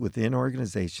ministries, within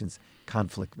organizations,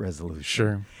 conflict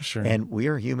resolution. Sure. And we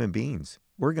are human beings.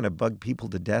 We're going to bug people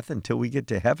to death until we get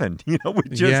to heaven. We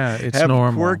just it's have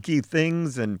normal. Quirky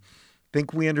things and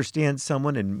think we understand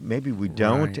someone, and maybe we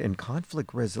don't. Right. And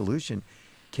conflict resolution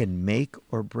can make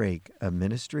or break a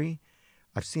ministry.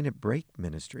 I've seen it break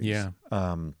ministries. Yeah.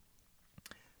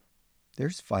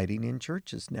 There's fighting in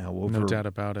churches now over no doubt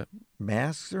about it.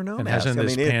 masks or no And masks. hasn't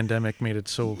this pandemic made it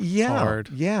so hard?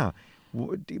 Yeah.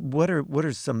 What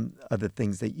are some of the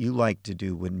things that you like to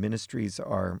do when ministries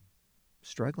are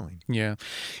struggling? Yeah.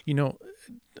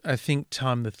 I think,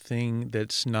 Tom, the thing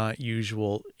that's not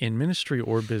usual in ministry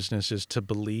or business is to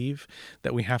believe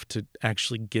that we have to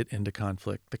actually get into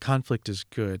conflict. The conflict is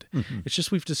good. Mm-hmm. It's just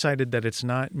we've decided that it's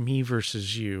not me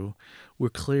versus you. We're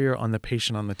clear on the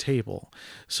patient on the table.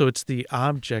 So it's the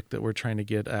object that we're trying to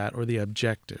get at, or the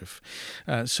objective.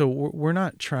 So we're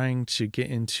not trying to get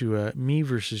into a me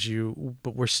versus you,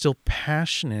 but we're still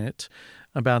passionate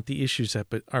about the issues that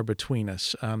are between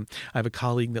us. I have a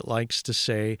colleague that likes to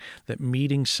say that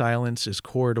meeting silence is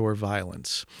corridor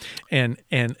violence. And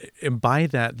by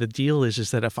that, the deal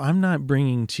is that if I'm not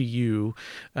bringing to you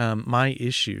my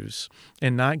issues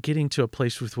and not getting to a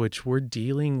place with which we're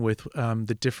dealing with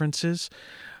the differences,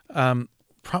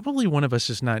 probably one of us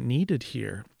is not needed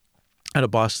here. I had a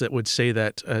boss that would say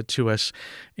that to us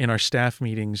in our staff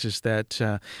meetings, is that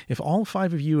if all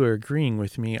 5 of you are agreeing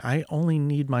with me, I only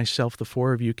need myself. The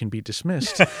 4 of you can be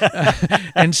dismissed.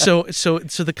 And so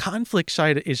the conflict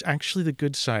side is actually the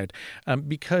good side,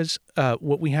 because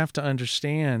what we have to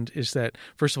understand is that,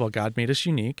 first of all, God made us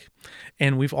unique,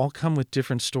 and we've all come with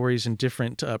different stories and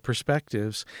different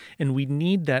perspectives, and we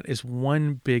need that as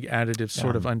one big additive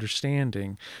sort of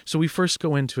understanding. So we first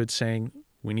go into it saying,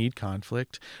 we need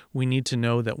conflict. We need to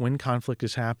know that when conflict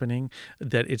is happening,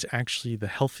 that it's actually the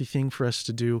healthy thing for us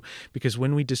to do, because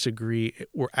when we disagree,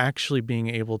 we're actually being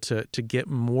able to get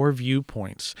more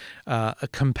viewpoints, a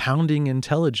compounding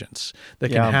intelligence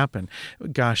that can happen.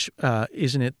 Gosh,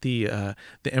 isn't it the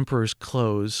emperor's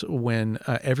clothes when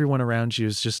everyone around you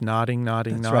is just nodding,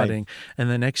 Right. and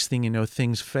the next thing you know,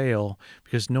 things fail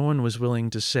because no one was willing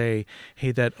to say,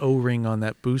 hey, that O-ring on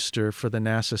that booster for the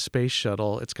NASA space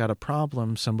shuttle, it's got a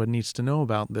problem. Somebody needs to know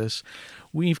about this.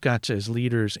 We've got to, as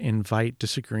leaders, invite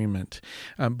disagreement,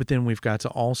 but then we've got to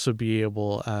also be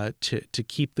able to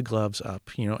keep the gloves up,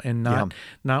 and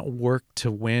not work to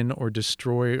win or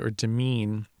destroy or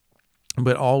demean,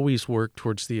 but always work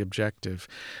towards the objective.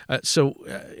 So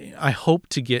I hope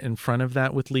to get in front of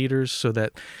that with leaders so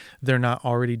that they're not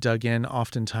already dug in.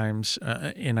 Oftentimes,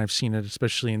 and I've seen it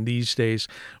especially in these days,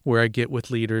 where I get with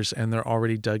leaders and they're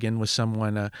already dug in with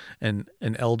someone, an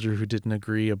elder who didn't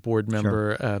agree, a board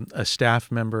member, a staff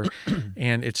member,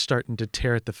 and it's starting to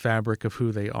tear at the fabric of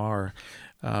who they are.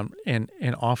 And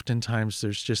oftentimes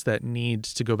there's just that need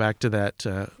to go back to that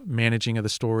managing of the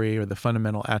story or the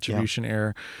fundamental attribution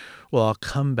error. Well, I'll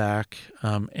come back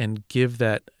and give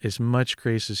that as much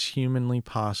grace as humanly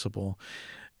possible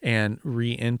and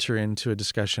re-enter into a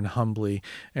discussion humbly.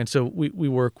 And so we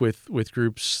work with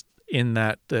groups in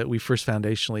that we first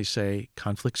foundationally say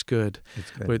conflict's good.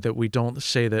 It's good. That we don't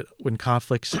say that when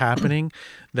conflict's happening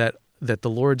that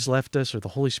the Lord's left us or the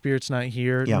Holy Spirit's not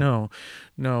here. Yeah.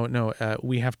 No.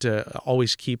 We have to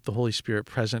always keep the Holy Spirit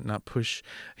present, not push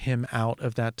him out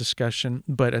of that discussion,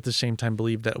 but at the same time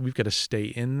believe that we've got to stay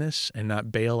in this and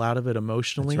not bail out of it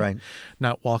emotionally. That's right.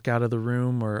 Not walk out of the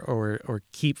room or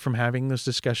keep from having those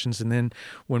discussions. And then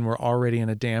when we're already in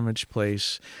a damaged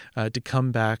place, to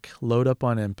come back, load up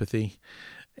on empathy,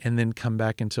 and then come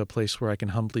back into a place where I can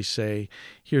humbly say,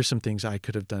 here's some things I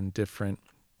could have done different.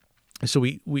 So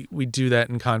we do that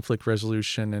in conflict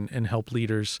resolution and help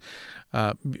leaders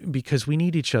because we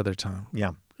need each other, Tom.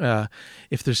 Yeah.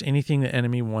 If there's anything the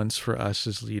enemy wants for us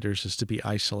as leaders is to be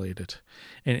isolated.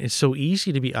 And it's so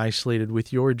easy to be isolated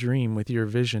with your dream, with your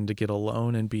vision, to get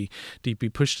alone and be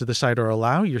pushed to the side or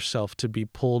allow yourself to be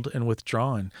pulled and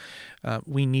withdrawn.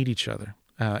 We need each other.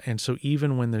 And so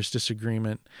even when there's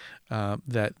disagreement,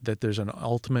 that there's an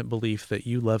ultimate belief that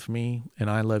you love me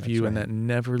and I love you, right. and that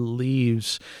never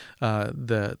leaves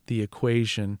the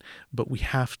equation, but we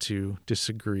have to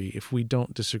disagree. If we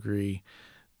don't disagree,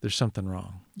 there's something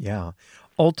wrong. Yeah.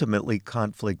 Ultimately,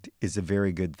 conflict is a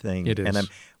very good thing. It is. And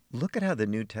look at how the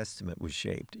New Testament was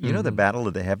shaped. You know, the battle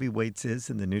of the heavyweights is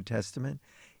in the New Testament?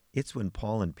 It's when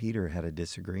Paul and Peter had a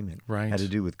disagreement. Right. Had to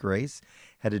do with grace,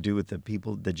 had to do with the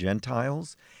people, the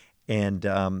Gentiles, and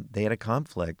they had a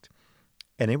conflict,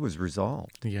 and it was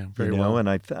resolved. Yeah, very well. And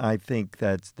I think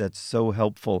that's so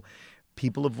helpful.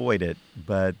 People avoid it,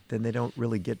 but then they don't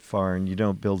really get far, and you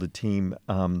don't build a team.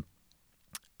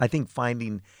 I think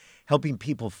helping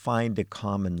people find a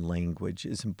common language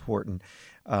is important.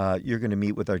 You're going to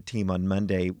meet with our team on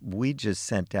Monday. We just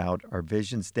sent out our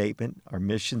vision statement, our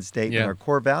mission statement, our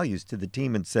core values to the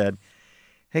team and said,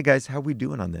 hey, guys, how are we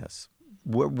doing on this?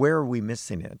 Where are we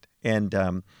missing it? And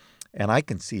I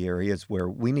can see areas where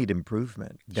we need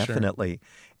improvement, definitely,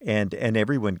 and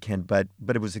everyone can. But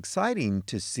it was exciting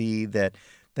to see that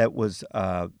was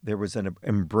there was an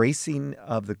embracing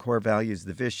of the core values,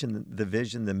 the vision,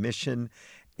 the mission,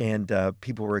 and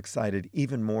people were excited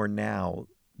even more now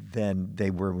than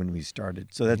they were when we started.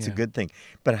 So that's a good thing.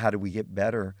 But how do we get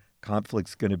better?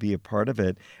 Conflict's going to be a part of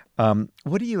it.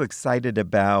 What are you excited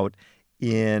about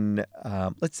in,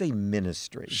 let's say,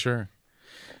 ministry? Sure.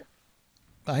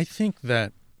 I think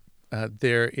that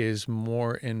there is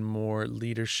more and more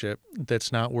leadership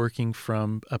that's not working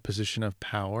from a position of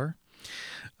power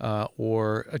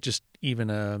or just even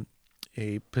a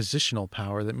positional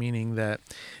power, that meaning that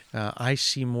I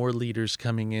see more leaders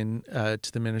coming in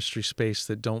to the ministry space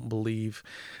that don't believe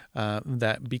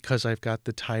that because I've got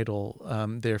the title,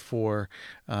 therefore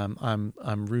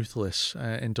I'm ruthless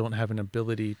and don't have an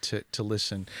ability to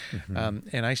listen.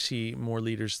 And I see more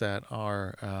leaders that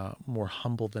are more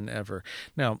humble than ever.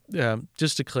 Now,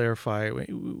 just to clarify,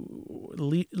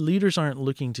 leaders aren't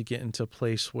looking to get into a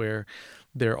place where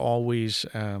they're always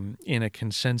in a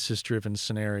consensus-driven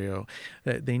scenario.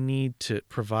 They need to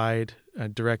provide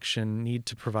direction, need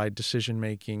to provide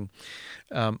decision-making.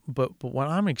 But what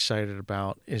I'm excited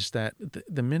about is that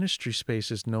the ministry space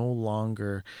is no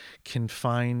longer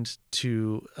confined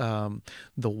to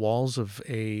the walls of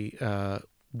a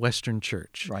Western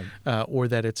church, right? Or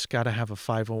that it's got to have a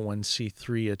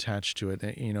 501c3 attached to it,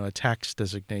 a tax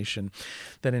designation.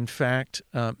 That in fact,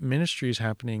 ministry is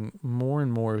happening more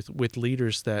and more with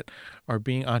leaders that are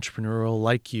being entrepreneurial,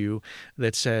 like you,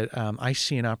 that said, "I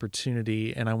see an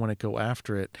opportunity and I want to go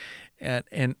after it,"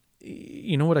 and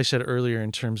you know what I said earlier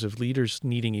in terms of leaders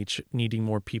needing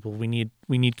more people. We need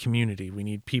community. We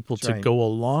need people to go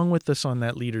along with us on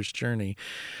that leader's journey,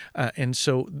 and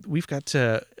so we've got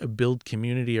to build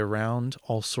community around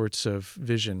all sorts of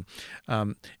vision.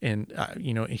 Here in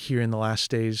the last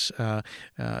days,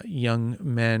 young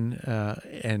men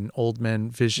and old men,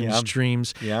 visions,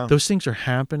 dreams, those things are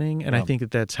happening, and I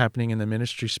think that's happening in the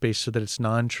ministry space so that it's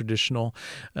non-traditional.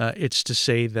 It's to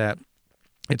say that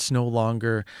It's no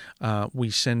longer we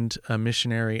send a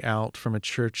missionary out from a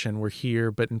church and we're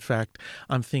here, but in fact,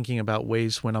 I'm thinking about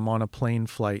ways when I'm on a plane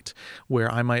flight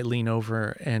where I might lean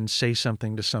over and say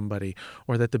something to somebody,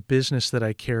 or that the business that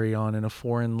I carry on in a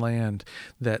foreign land,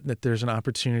 that there's an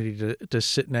opportunity to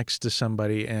sit next to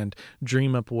somebody and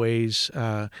dream up ways,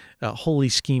 holy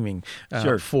scheming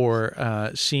Sure.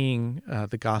 for seeing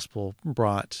the gospel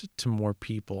brought to more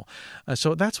people.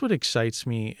 So that's what excites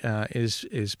me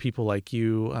is people like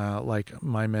you, like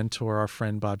my mentor, our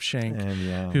friend Bob Shank,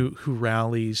 And who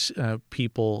rallies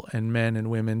people and men and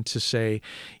women to say,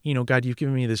 God, you've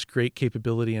given me this great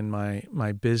capability in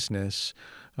my business.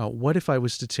 What if I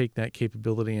was to take that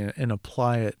capability and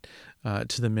apply it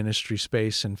to the ministry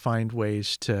space and find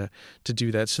ways to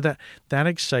do that? So that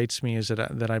excites me, is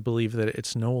that I believe that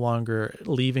it's no longer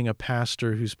leaving a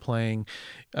pastor who's playing,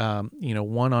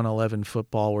 1-on-11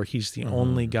 football where he's the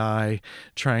only guy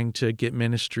trying to get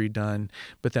ministry done,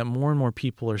 but that more and more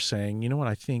people are saying, you know what,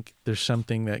 I think there's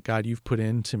something that, God, you've put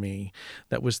into me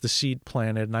that was the seed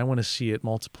planted, and I want to see it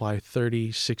multiply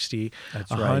 30, 60, That's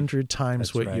 100 times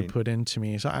That's what you right. put into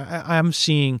me. So I'm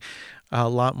seeing a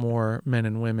lot more men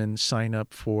and women sign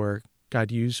up for,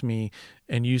 God, use me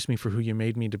and use me for who you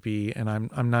made me to be. And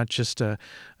I'm not just a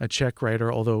check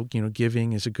writer, although,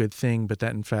 giving is a good thing, but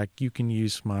that in fact you can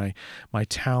use my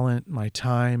talent, my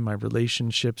time, my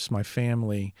relationships, my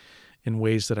family in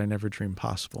ways that I never dreamed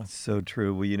possible. So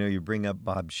true. Well, you bring up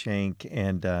Bob Shank,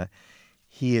 and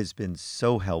he has been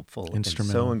so helpful and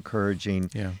Instrumental. so encouraging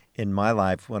Yeah. in my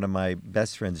life. One of my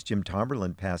best friends, Jim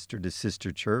Tomberlin, pastored a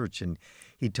sister church, and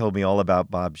he told me all about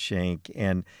Bob Shank.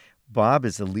 And Bob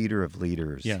is a leader of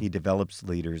leaders. Yeah. He develops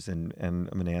leaders, and I'm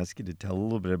going to ask you to tell a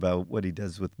little bit about what he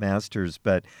does with masters.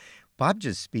 But Bob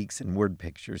just speaks in word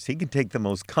pictures. He can take the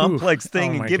most complex thing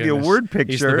Oh, and my give you a goodness. word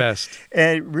picture. He's the best.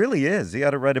 And it really is. He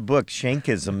ought to write a book,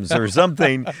 Shankisms or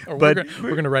something. Or but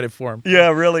we're going to write it for him. yeah,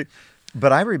 really.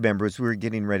 But I remember as we were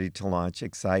getting ready to launch,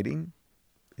 exciting.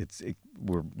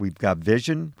 We've got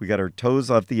vision. We got our toes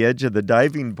off the edge of the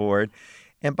diving board.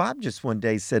 And Bob just one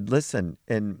day said, listen,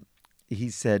 and he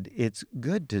said, it's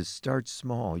good to start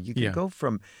small. You can Yeah. go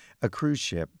from a cruise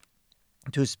ship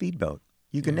to a speedboat.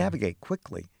 You can navigate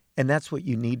quickly. And that's what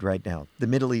you need right now. The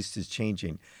Middle East is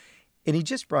changing. And he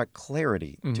just brought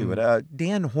clarity to it.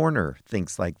 Dan Horner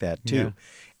thinks like that too.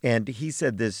 Yeah. And he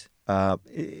said this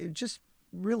just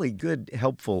really good,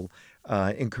 helpful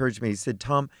encouragement. He said,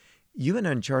 Tom, you and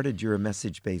Uncharted, you're a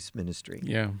message-based ministry.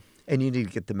 Yeah. And you need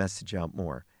to get the message out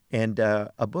more. And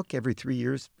a book every 3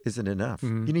 years isn't enough.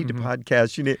 You need to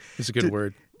podcast. You need It's a good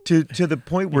word. to the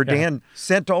point where Yeah. Dan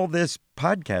sent all this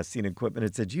podcasting equipment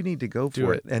and said, you need to go Do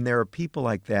for it. it. And there are people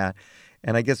like that.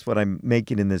 And I guess what I'm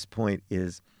making in this point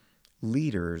is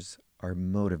leaders are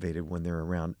motivated when they're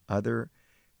around other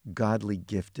godly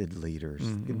gifted leaders.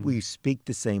 We speak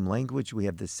the same language. We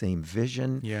have the same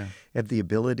vision. Yeah. Have the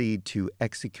ability to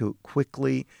execute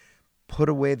quickly, put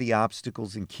away the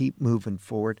obstacles, and keep moving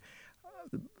forward.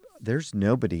 There's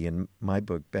nobody in my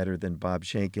book better than Bob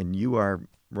Shank, and you are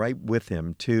right with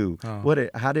him too. Oh.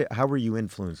 How were you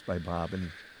influenced by Bob?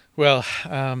 And Well,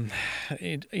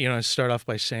 I start off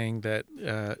by saying that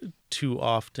too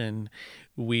often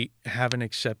we haven't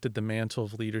accepted the mantle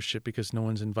of leadership because no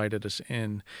one's invited us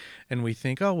in. And we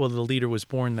think, oh, well, the leader was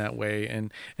born that way.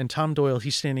 And Tom Doyle,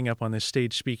 he's standing up on this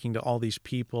stage speaking to all these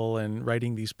people and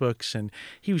writing these books, and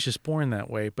he was just born that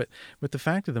way. But the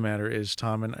fact of the matter is,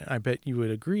 Tom, and I bet you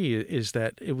would agree, is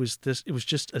that it was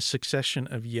just a succession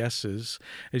of yeses.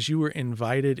 As you were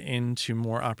invited into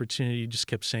more opportunity, you just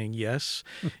kept saying yes,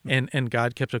 and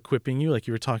God kept equipping you, like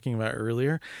you were talking about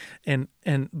earlier. And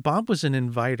Bob was an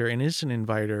inviter and is an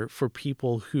inviter for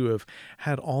people who have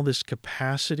had all this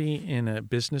capacity in a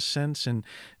business sense, and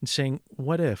saying,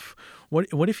 what if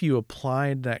you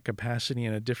applied that capacity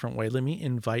in a different way? Let me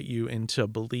invite you into a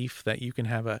belief that you can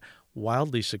have a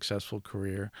wildly successful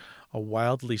career, a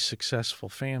wildly successful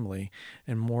family,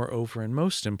 and moreover, and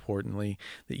most importantly,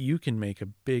 that you can make a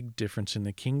big difference in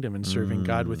the kingdom and serving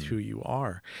God with who you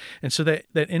are. And so that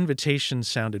invitation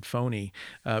sounded phony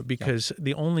because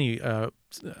the only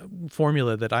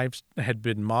formula that I've had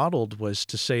been modeled was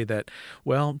to say that,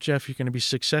 well, Jeff, you're going to be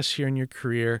success here in your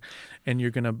career, and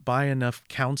you're going to buy enough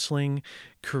counseling,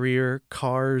 career,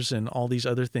 cars, and all these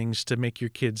other things to make your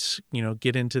kids,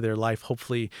 get into their life,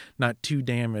 hopefully not too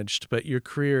damaged, but your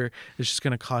career is just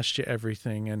going to cost you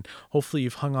everything. And hopefully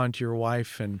you've hung on to your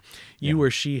wife and you or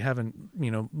she haven't,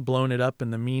 blown it up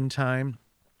in the meantime.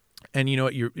 And you know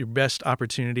what? Your best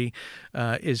opportunity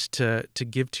is to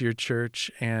give to your church,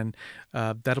 and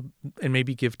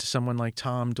maybe give to someone like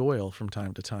Tom Doyle from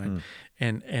time to time.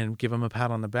 and give them a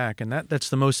pat on the back. And that's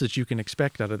the most that you can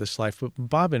expect out of this life. But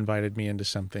Bob invited me into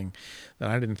something that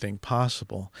I didn't think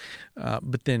possible.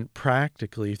 But then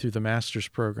practically through the master's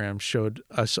program showed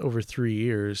us over 3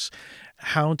 years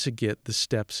how to get the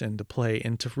steps into play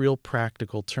into real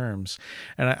practical terms.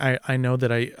 And I know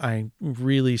that I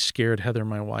really scared Heather,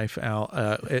 my wife, out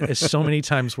so many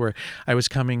times where I was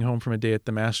coming home from a day at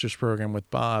the master's program with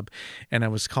Bob, and I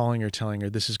was calling her, telling her,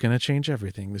 this is going to change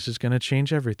everything. This is going to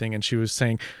change everything. And she was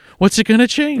saying, what's it going to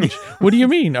change? What do you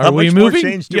mean? Are we moving? How much more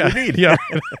change do we need? Yeah.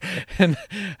 And,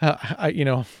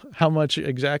 how much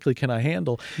exactly can I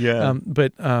handle? Yeah.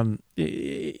 But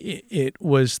it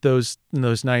was those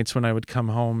nights when I would come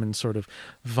home and sort of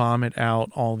vomit out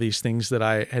all these things that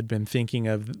I had been thinking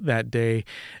of that day,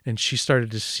 and she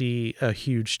started to see a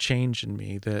huge change in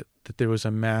me, that there was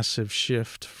a massive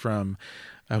shift from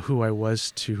who I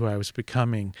was to who I was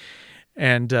becoming.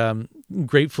 And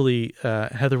gratefully,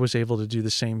 Heather was able to do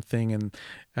the same thing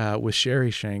with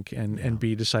Sherry Shank and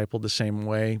be discipled the same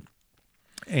way.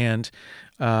 And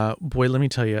boy, let me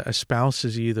tell you, a spouse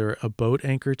is either a boat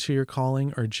anchor to your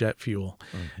calling or jet fuel.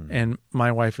 Mm-hmm. And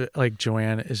my wife, like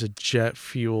Joanne, is a jet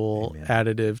fuel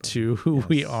additive to who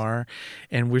we are.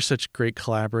 And we're such great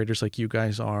collaborators like you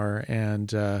guys are.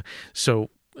 And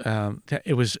so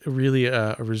it was really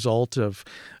a result of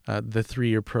the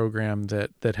 3-year program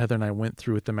that Heather and I went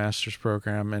through with the master's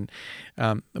program. And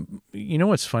you know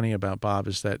what's funny about Bob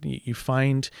is that you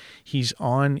find he's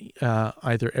on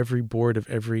either every board of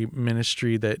every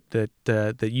ministry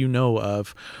that you know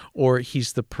of, or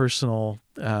he's the personal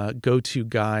go-to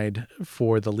guide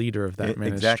for the leader of that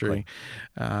ministry.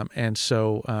 Exactly. And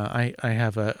so I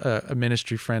have a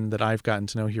ministry friend that I've gotten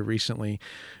to know here recently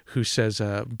who says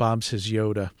Bob's his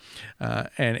Yoda,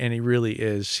 and he really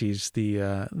is. He's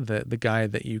the guy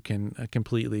that you can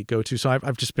completely go to. So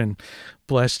I've just been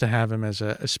blessed to have him as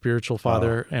a spiritual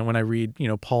father. And when I read,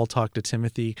 Paul talk to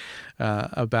Timothy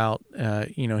about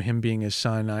him being his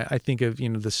son, I think of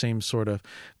the same sort of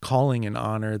calling and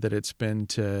honor that it's been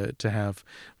to have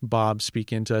Bob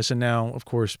speak into us, and now of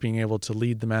course being able to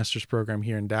lead the master's program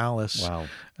here in Dallas. Wow.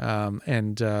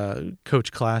 And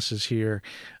coach classes here.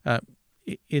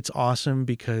 It's awesome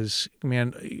because,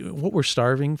 man, what we're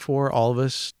starving for, all of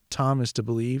us, Tom, is to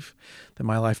believe that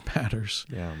my life matters.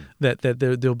 Yeah. That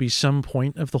there'll be some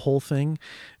point of the whole thing,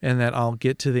 and that I'll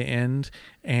get to the end,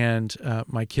 and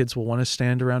my kids will want to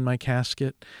stand around my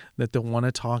casket, that they'll want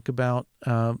to talk about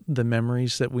the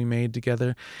memories that we made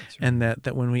together, right. And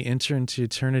that when we enter into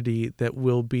eternity, that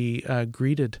we'll be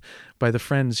greeted by the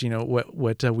friends. What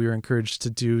we were encouraged to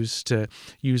do is to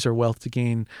use our wealth to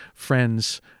gain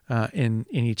friends in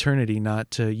eternity,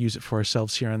 not to use it for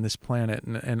ourselves here on this planet.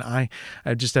 And I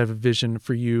just have a vision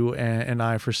for you and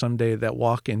I for someday that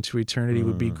walk into eternity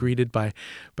would be greeted by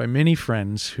many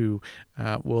friends who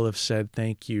will have said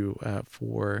thank you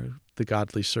for the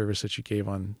godly service that you gave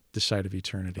on this side of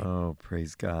eternity. Oh,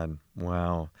 praise God.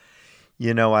 Wow.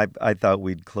 I thought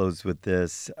we'd close with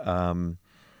this.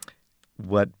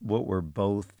 What we're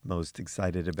both most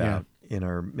excited about in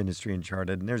our ministry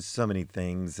Uncharted, and there's so many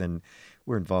things, and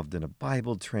we're involved in a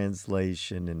Bible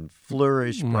translation and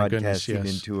Flourish broadcasting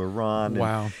into Iran.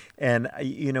 Wow. And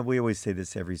we always say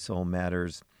this, every soul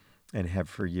matters, and have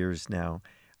for years now.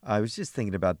 I was just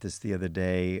thinking about this the other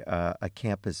day. A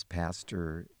campus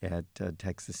pastor at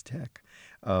Texas Tech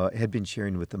had been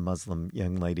sharing with a Muslim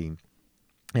young lady.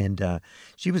 And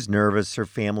she was nervous. Her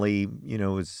family,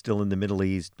 was still in the Middle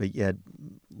East, but yet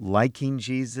liking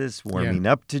Jesus, warming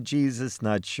up to Jesus,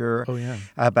 not sure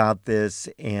about this.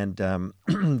 And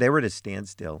they were at a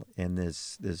standstill. And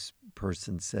this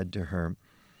person said to her,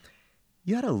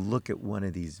 "You ought to look at one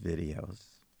of these videos.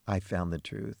 I found the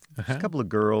truth. There's a couple of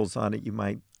girls on it. You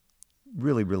might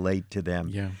really relate to them."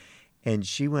 Yeah. And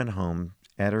she went home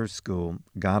at her school,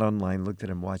 got online, looked at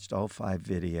them, watched all 5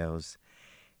 videos.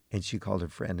 And she called her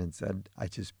friend and said, "I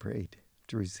just prayed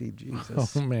to receive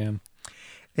Jesus." Oh, man.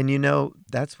 And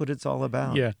that's what it's all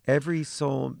about. Yeah. Every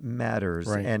soul matters.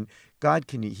 Right. And God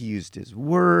he used his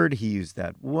word. He used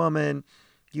that woman.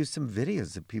 He used some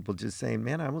videos of people just saying,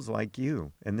 "Man, I was like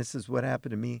you. And this is what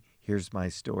happened to me. Here's my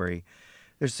story."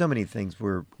 There's so many things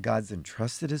where God's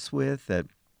entrusted us with that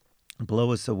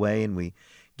blow us away, and we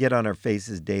get on our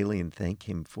faces daily and thank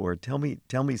him for it. Tell me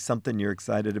something you're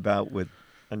excited about with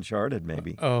Uncharted,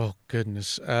 maybe. Oh,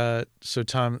 goodness. So,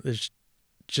 Tom, there's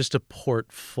just a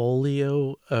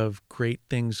portfolio of great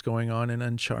things going on in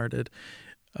Uncharted.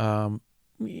 When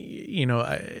we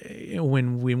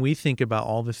think about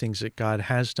all the things that God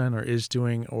has done or is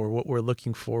doing or what we're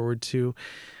looking forward to,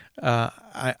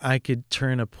 I could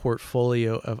turn a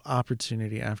portfolio of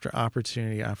opportunity after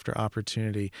opportunity after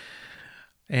opportunity.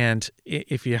 And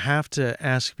if you have to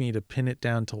ask me to pin it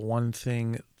down to one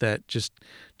thing that just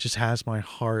has my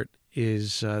heart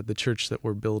is the church that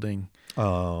we're building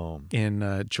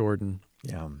in Jordan.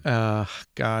 Yeah.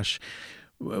 Gosh,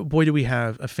 boy, do we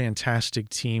have a fantastic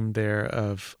team there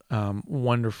of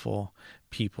wonderful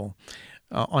people.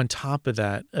 On top of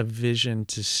that, a vision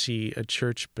to see a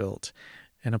church built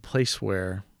in a place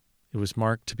where it was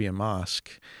marked to be a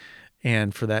mosque,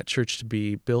 and for that church to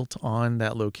be built on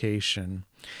that location,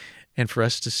 and for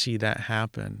us to see that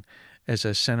happen as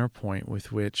a center point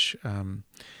with which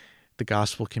the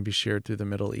gospel can be shared through the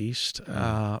Middle East.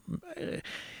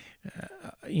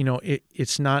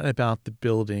 It's not about the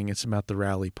building, it's about the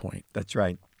rally point. That's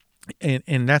right.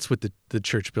 And that's what the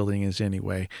church building is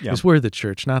anyway. Yeah. Is we're the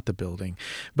church, not the building.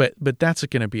 But that's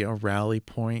going to be a rally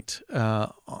point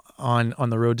on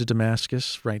the road to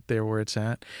Damascus, right there where it's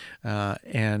at.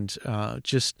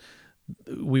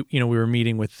 We were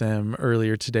meeting with them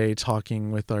earlier today,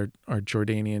 talking with our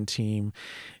Jordanian team,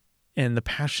 and the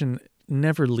passion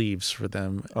never leaves for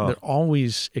them. Oh. They're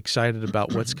always excited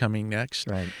about what's coming next.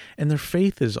 Right. And their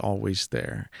faith is always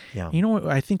there. Yeah. You know what?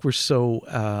 I think we're so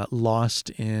lost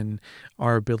in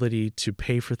our ability to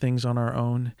pay for things on our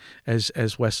own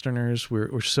as Westerners.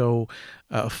 We're so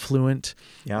affluent.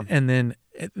 Yeah. And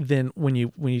then when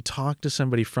you talk to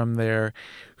somebody from there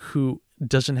who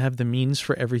doesn't have the means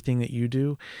for everything that you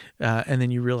do, and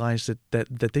then you realize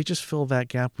that they just fill that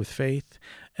gap with faith,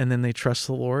 and then they trust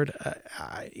the Lord,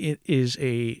 it is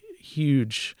a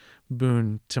huge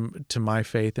boon to my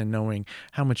faith, and knowing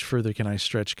how much further can I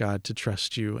stretch God to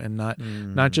trust you and not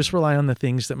just rely on the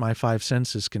things that my five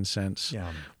senses can sense,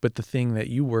 but the thing that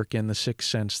you work in, the sixth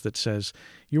sense that says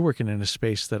you're working in a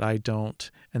space that I don't,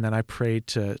 and that I pray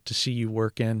to see you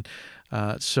work in.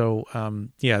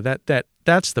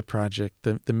 That's the project,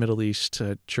 the Middle East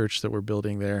church that we're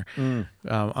building there.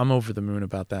 I'm over the moon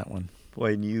about that one.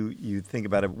 Boy, and you think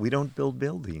about it, we don't build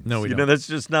buildings. No, we don't. That's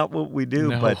just not what we do.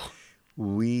 No. But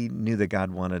we knew that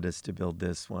God wanted us to build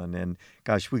this one. And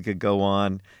gosh, we could go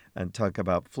on and talk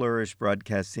about Flourish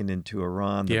broadcasting into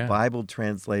Iran, the Bible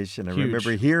translation. I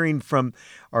remember hearing from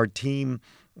our team.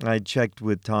 I checked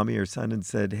with Tommy, our son, and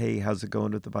said, hey, how's it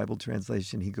going with the Bible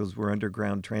translation? He goes, we're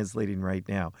underground translating right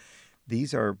now.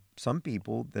 These are some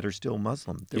people that are still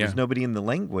Muslim. There was nobody in the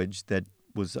language that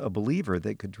was a believer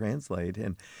that could translate.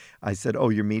 And I said, oh,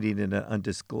 you're meeting in an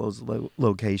undisclosed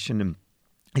location? And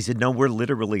he said, no, we're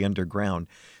literally underground.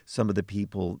 Some of the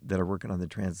people that are working on the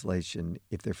translation,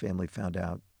 if their family found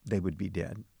out, they would be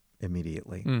dead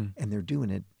immediately. And they're doing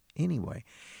it anyway.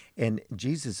 And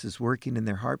Jesus is working in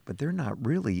their heart, but they're not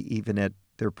really even at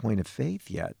their point of faith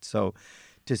yet. So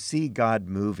to see God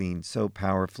moving so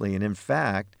powerfully, and in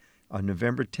fact, on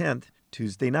November 10th,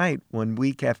 Tuesday night, 1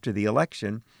 week after the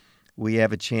election, we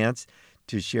have a chance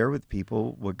to share with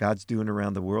people what God's doing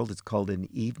around the world. It's called an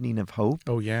Evening of Hope.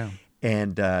 Oh, yeah.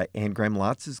 And Ann Graham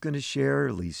Lotz is going to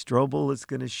share. Lee Strobel is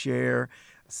going to share.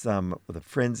 Some of the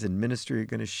friends in ministry are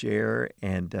going to share.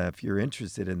 And if you're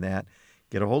interested in that,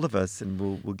 get a hold of us and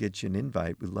we'll get you an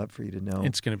invite. We'd love for you to know.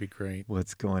 It's going to be great.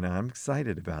 What's going on. I'm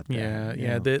excited about that.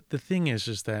 Yeah. The thing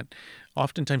is that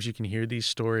oftentimes you can hear these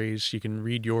stories, you can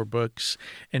read your books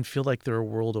and feel like they're a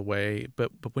world away.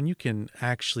 But when you can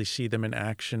actually see them in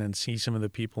action and see some of the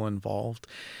people involved,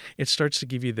 it starts to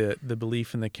give you the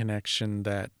belief and the connection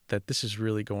that this is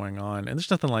really going on. And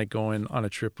there's nothing like going on a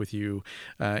trip with you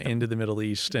into the Middle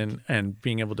East and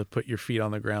being able to put your feet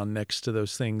on the ground next to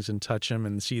those things and touch them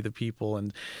and see the people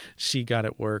and see God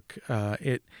at work.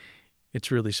 It's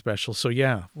really special. So,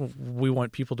 we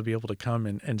want people to be able to come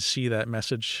and see that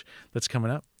message that's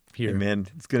coming up here. Amen.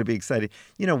 It's going to be exciting.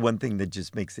 You know, one thing that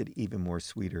just makes it even more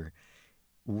sweeter,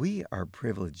 we are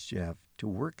privileged, Jeff, to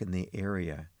work in the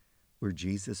area where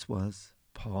Jesus was,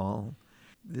 Paul.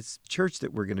 This church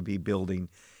that we're going to be building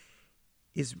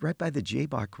is right by the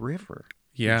Jabbok River.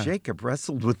 Yeah. Jacob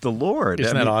wrestled with the Lord.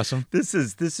 Isn't that awesome? This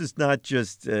is not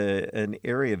just an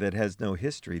area that has no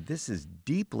history. This is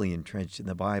deeply entrenched in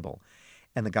the Bible.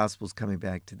 And the gospel's coming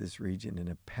back to this region in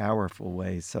a powerful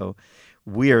way. So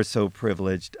we are so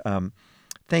privileged.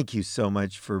 Thank you so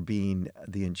much for being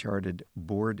the Uncharted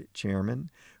board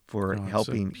chairman, for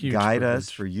helping guide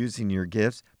us, for using your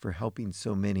gifts, for helping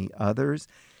so many others.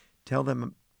 Tell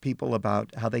people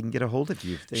about how they can get a hold of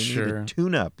you if they need a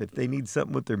tune-up, if they need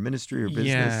something with their ministry or business.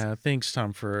 Yeah, thanks,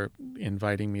 Tom, for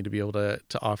inviting me to be able to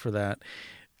offer that.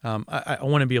 I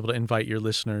want to be able to invite your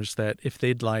listeners that if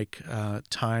they'd like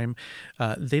time,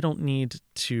 they don't need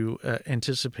to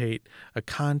anticipate a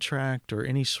contract or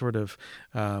any sort of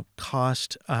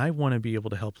cost. I want to be able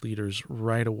to help leaders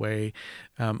right away.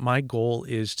 My goal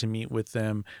is to meet with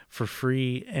them for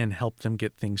free and help them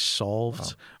get things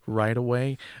solved right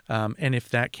away. And if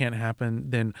that can't happen,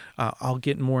 then I'll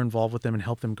get more involved with them and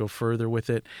help them go further with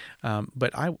it.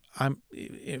 But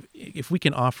if we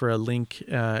can offer a link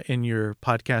in your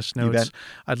podcast notes,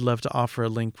 I'd love to offer a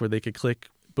link where they could click,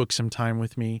 book some time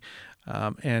with me,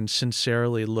 and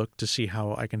sincerely look to see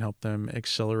how I can help them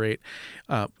accelerate.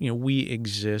 We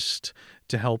exist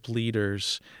to help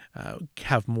leaders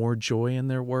have more joy in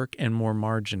their work and more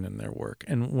margin in their work.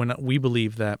 And when we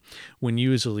believe that when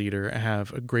you as a leader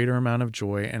have a greater amount of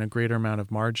joy and a greater amount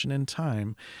of margin and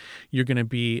time, you're going to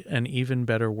be an even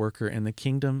better worker in the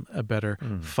kingdom, a better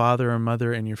father or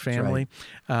mother in your family.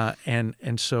 Right.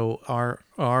 And so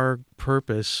our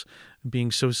purpose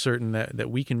being so certain that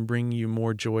we can bring you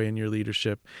more joy in your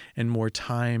leadership and more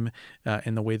time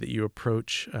in the way that you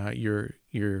approach your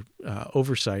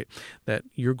oversight, that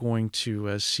you're going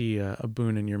to see a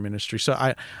boon in your ministry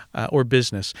or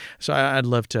business. So I'd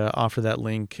love to offer that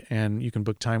link, and you can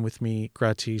book time with me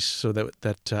gratis so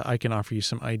that I can offer you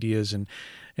some ideas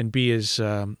and be as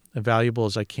valuable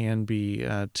as I can be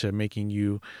to making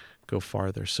you go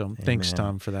farther. So Thanks,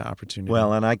 Tom, for that opportunity.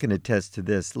 Well, and I can attest to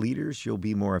this. Leaders, you'll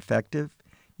be more effective.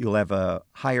 You'll have a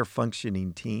higher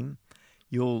functioning team.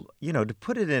 You'll, to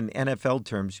put it in NFL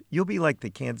terms, you'll be like the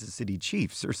Kansas City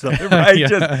Chiefs or something, right? Yeah.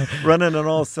 Just running on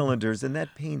all cylinders. And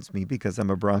that pains me because I'm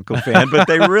a Bronco fan, but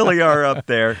they really are up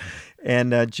there.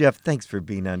 And Jeff, thanks for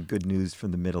being on Good News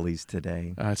from the Middle East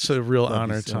today. It's a real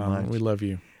honor, so Tom. much. We love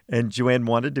you. And Joanne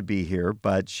wanted to be here,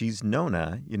 but she's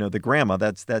Nona, the grandma.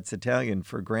 That's Italian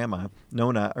for grandma,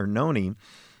 Nona or Noni.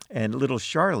 And little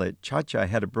Charlotte, Cha-Cha,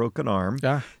 had a broken arm.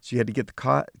 Yeah. She had to get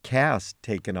the cast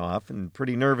taken off and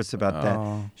pretty nervous about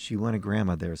that. She wanted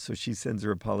grandma there, so she sends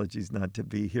her apologies not to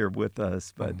be here with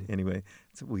us. But anyway,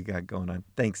 that's what we got going on.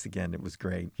 Thanks again. It was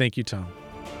great. Thank you, Tom.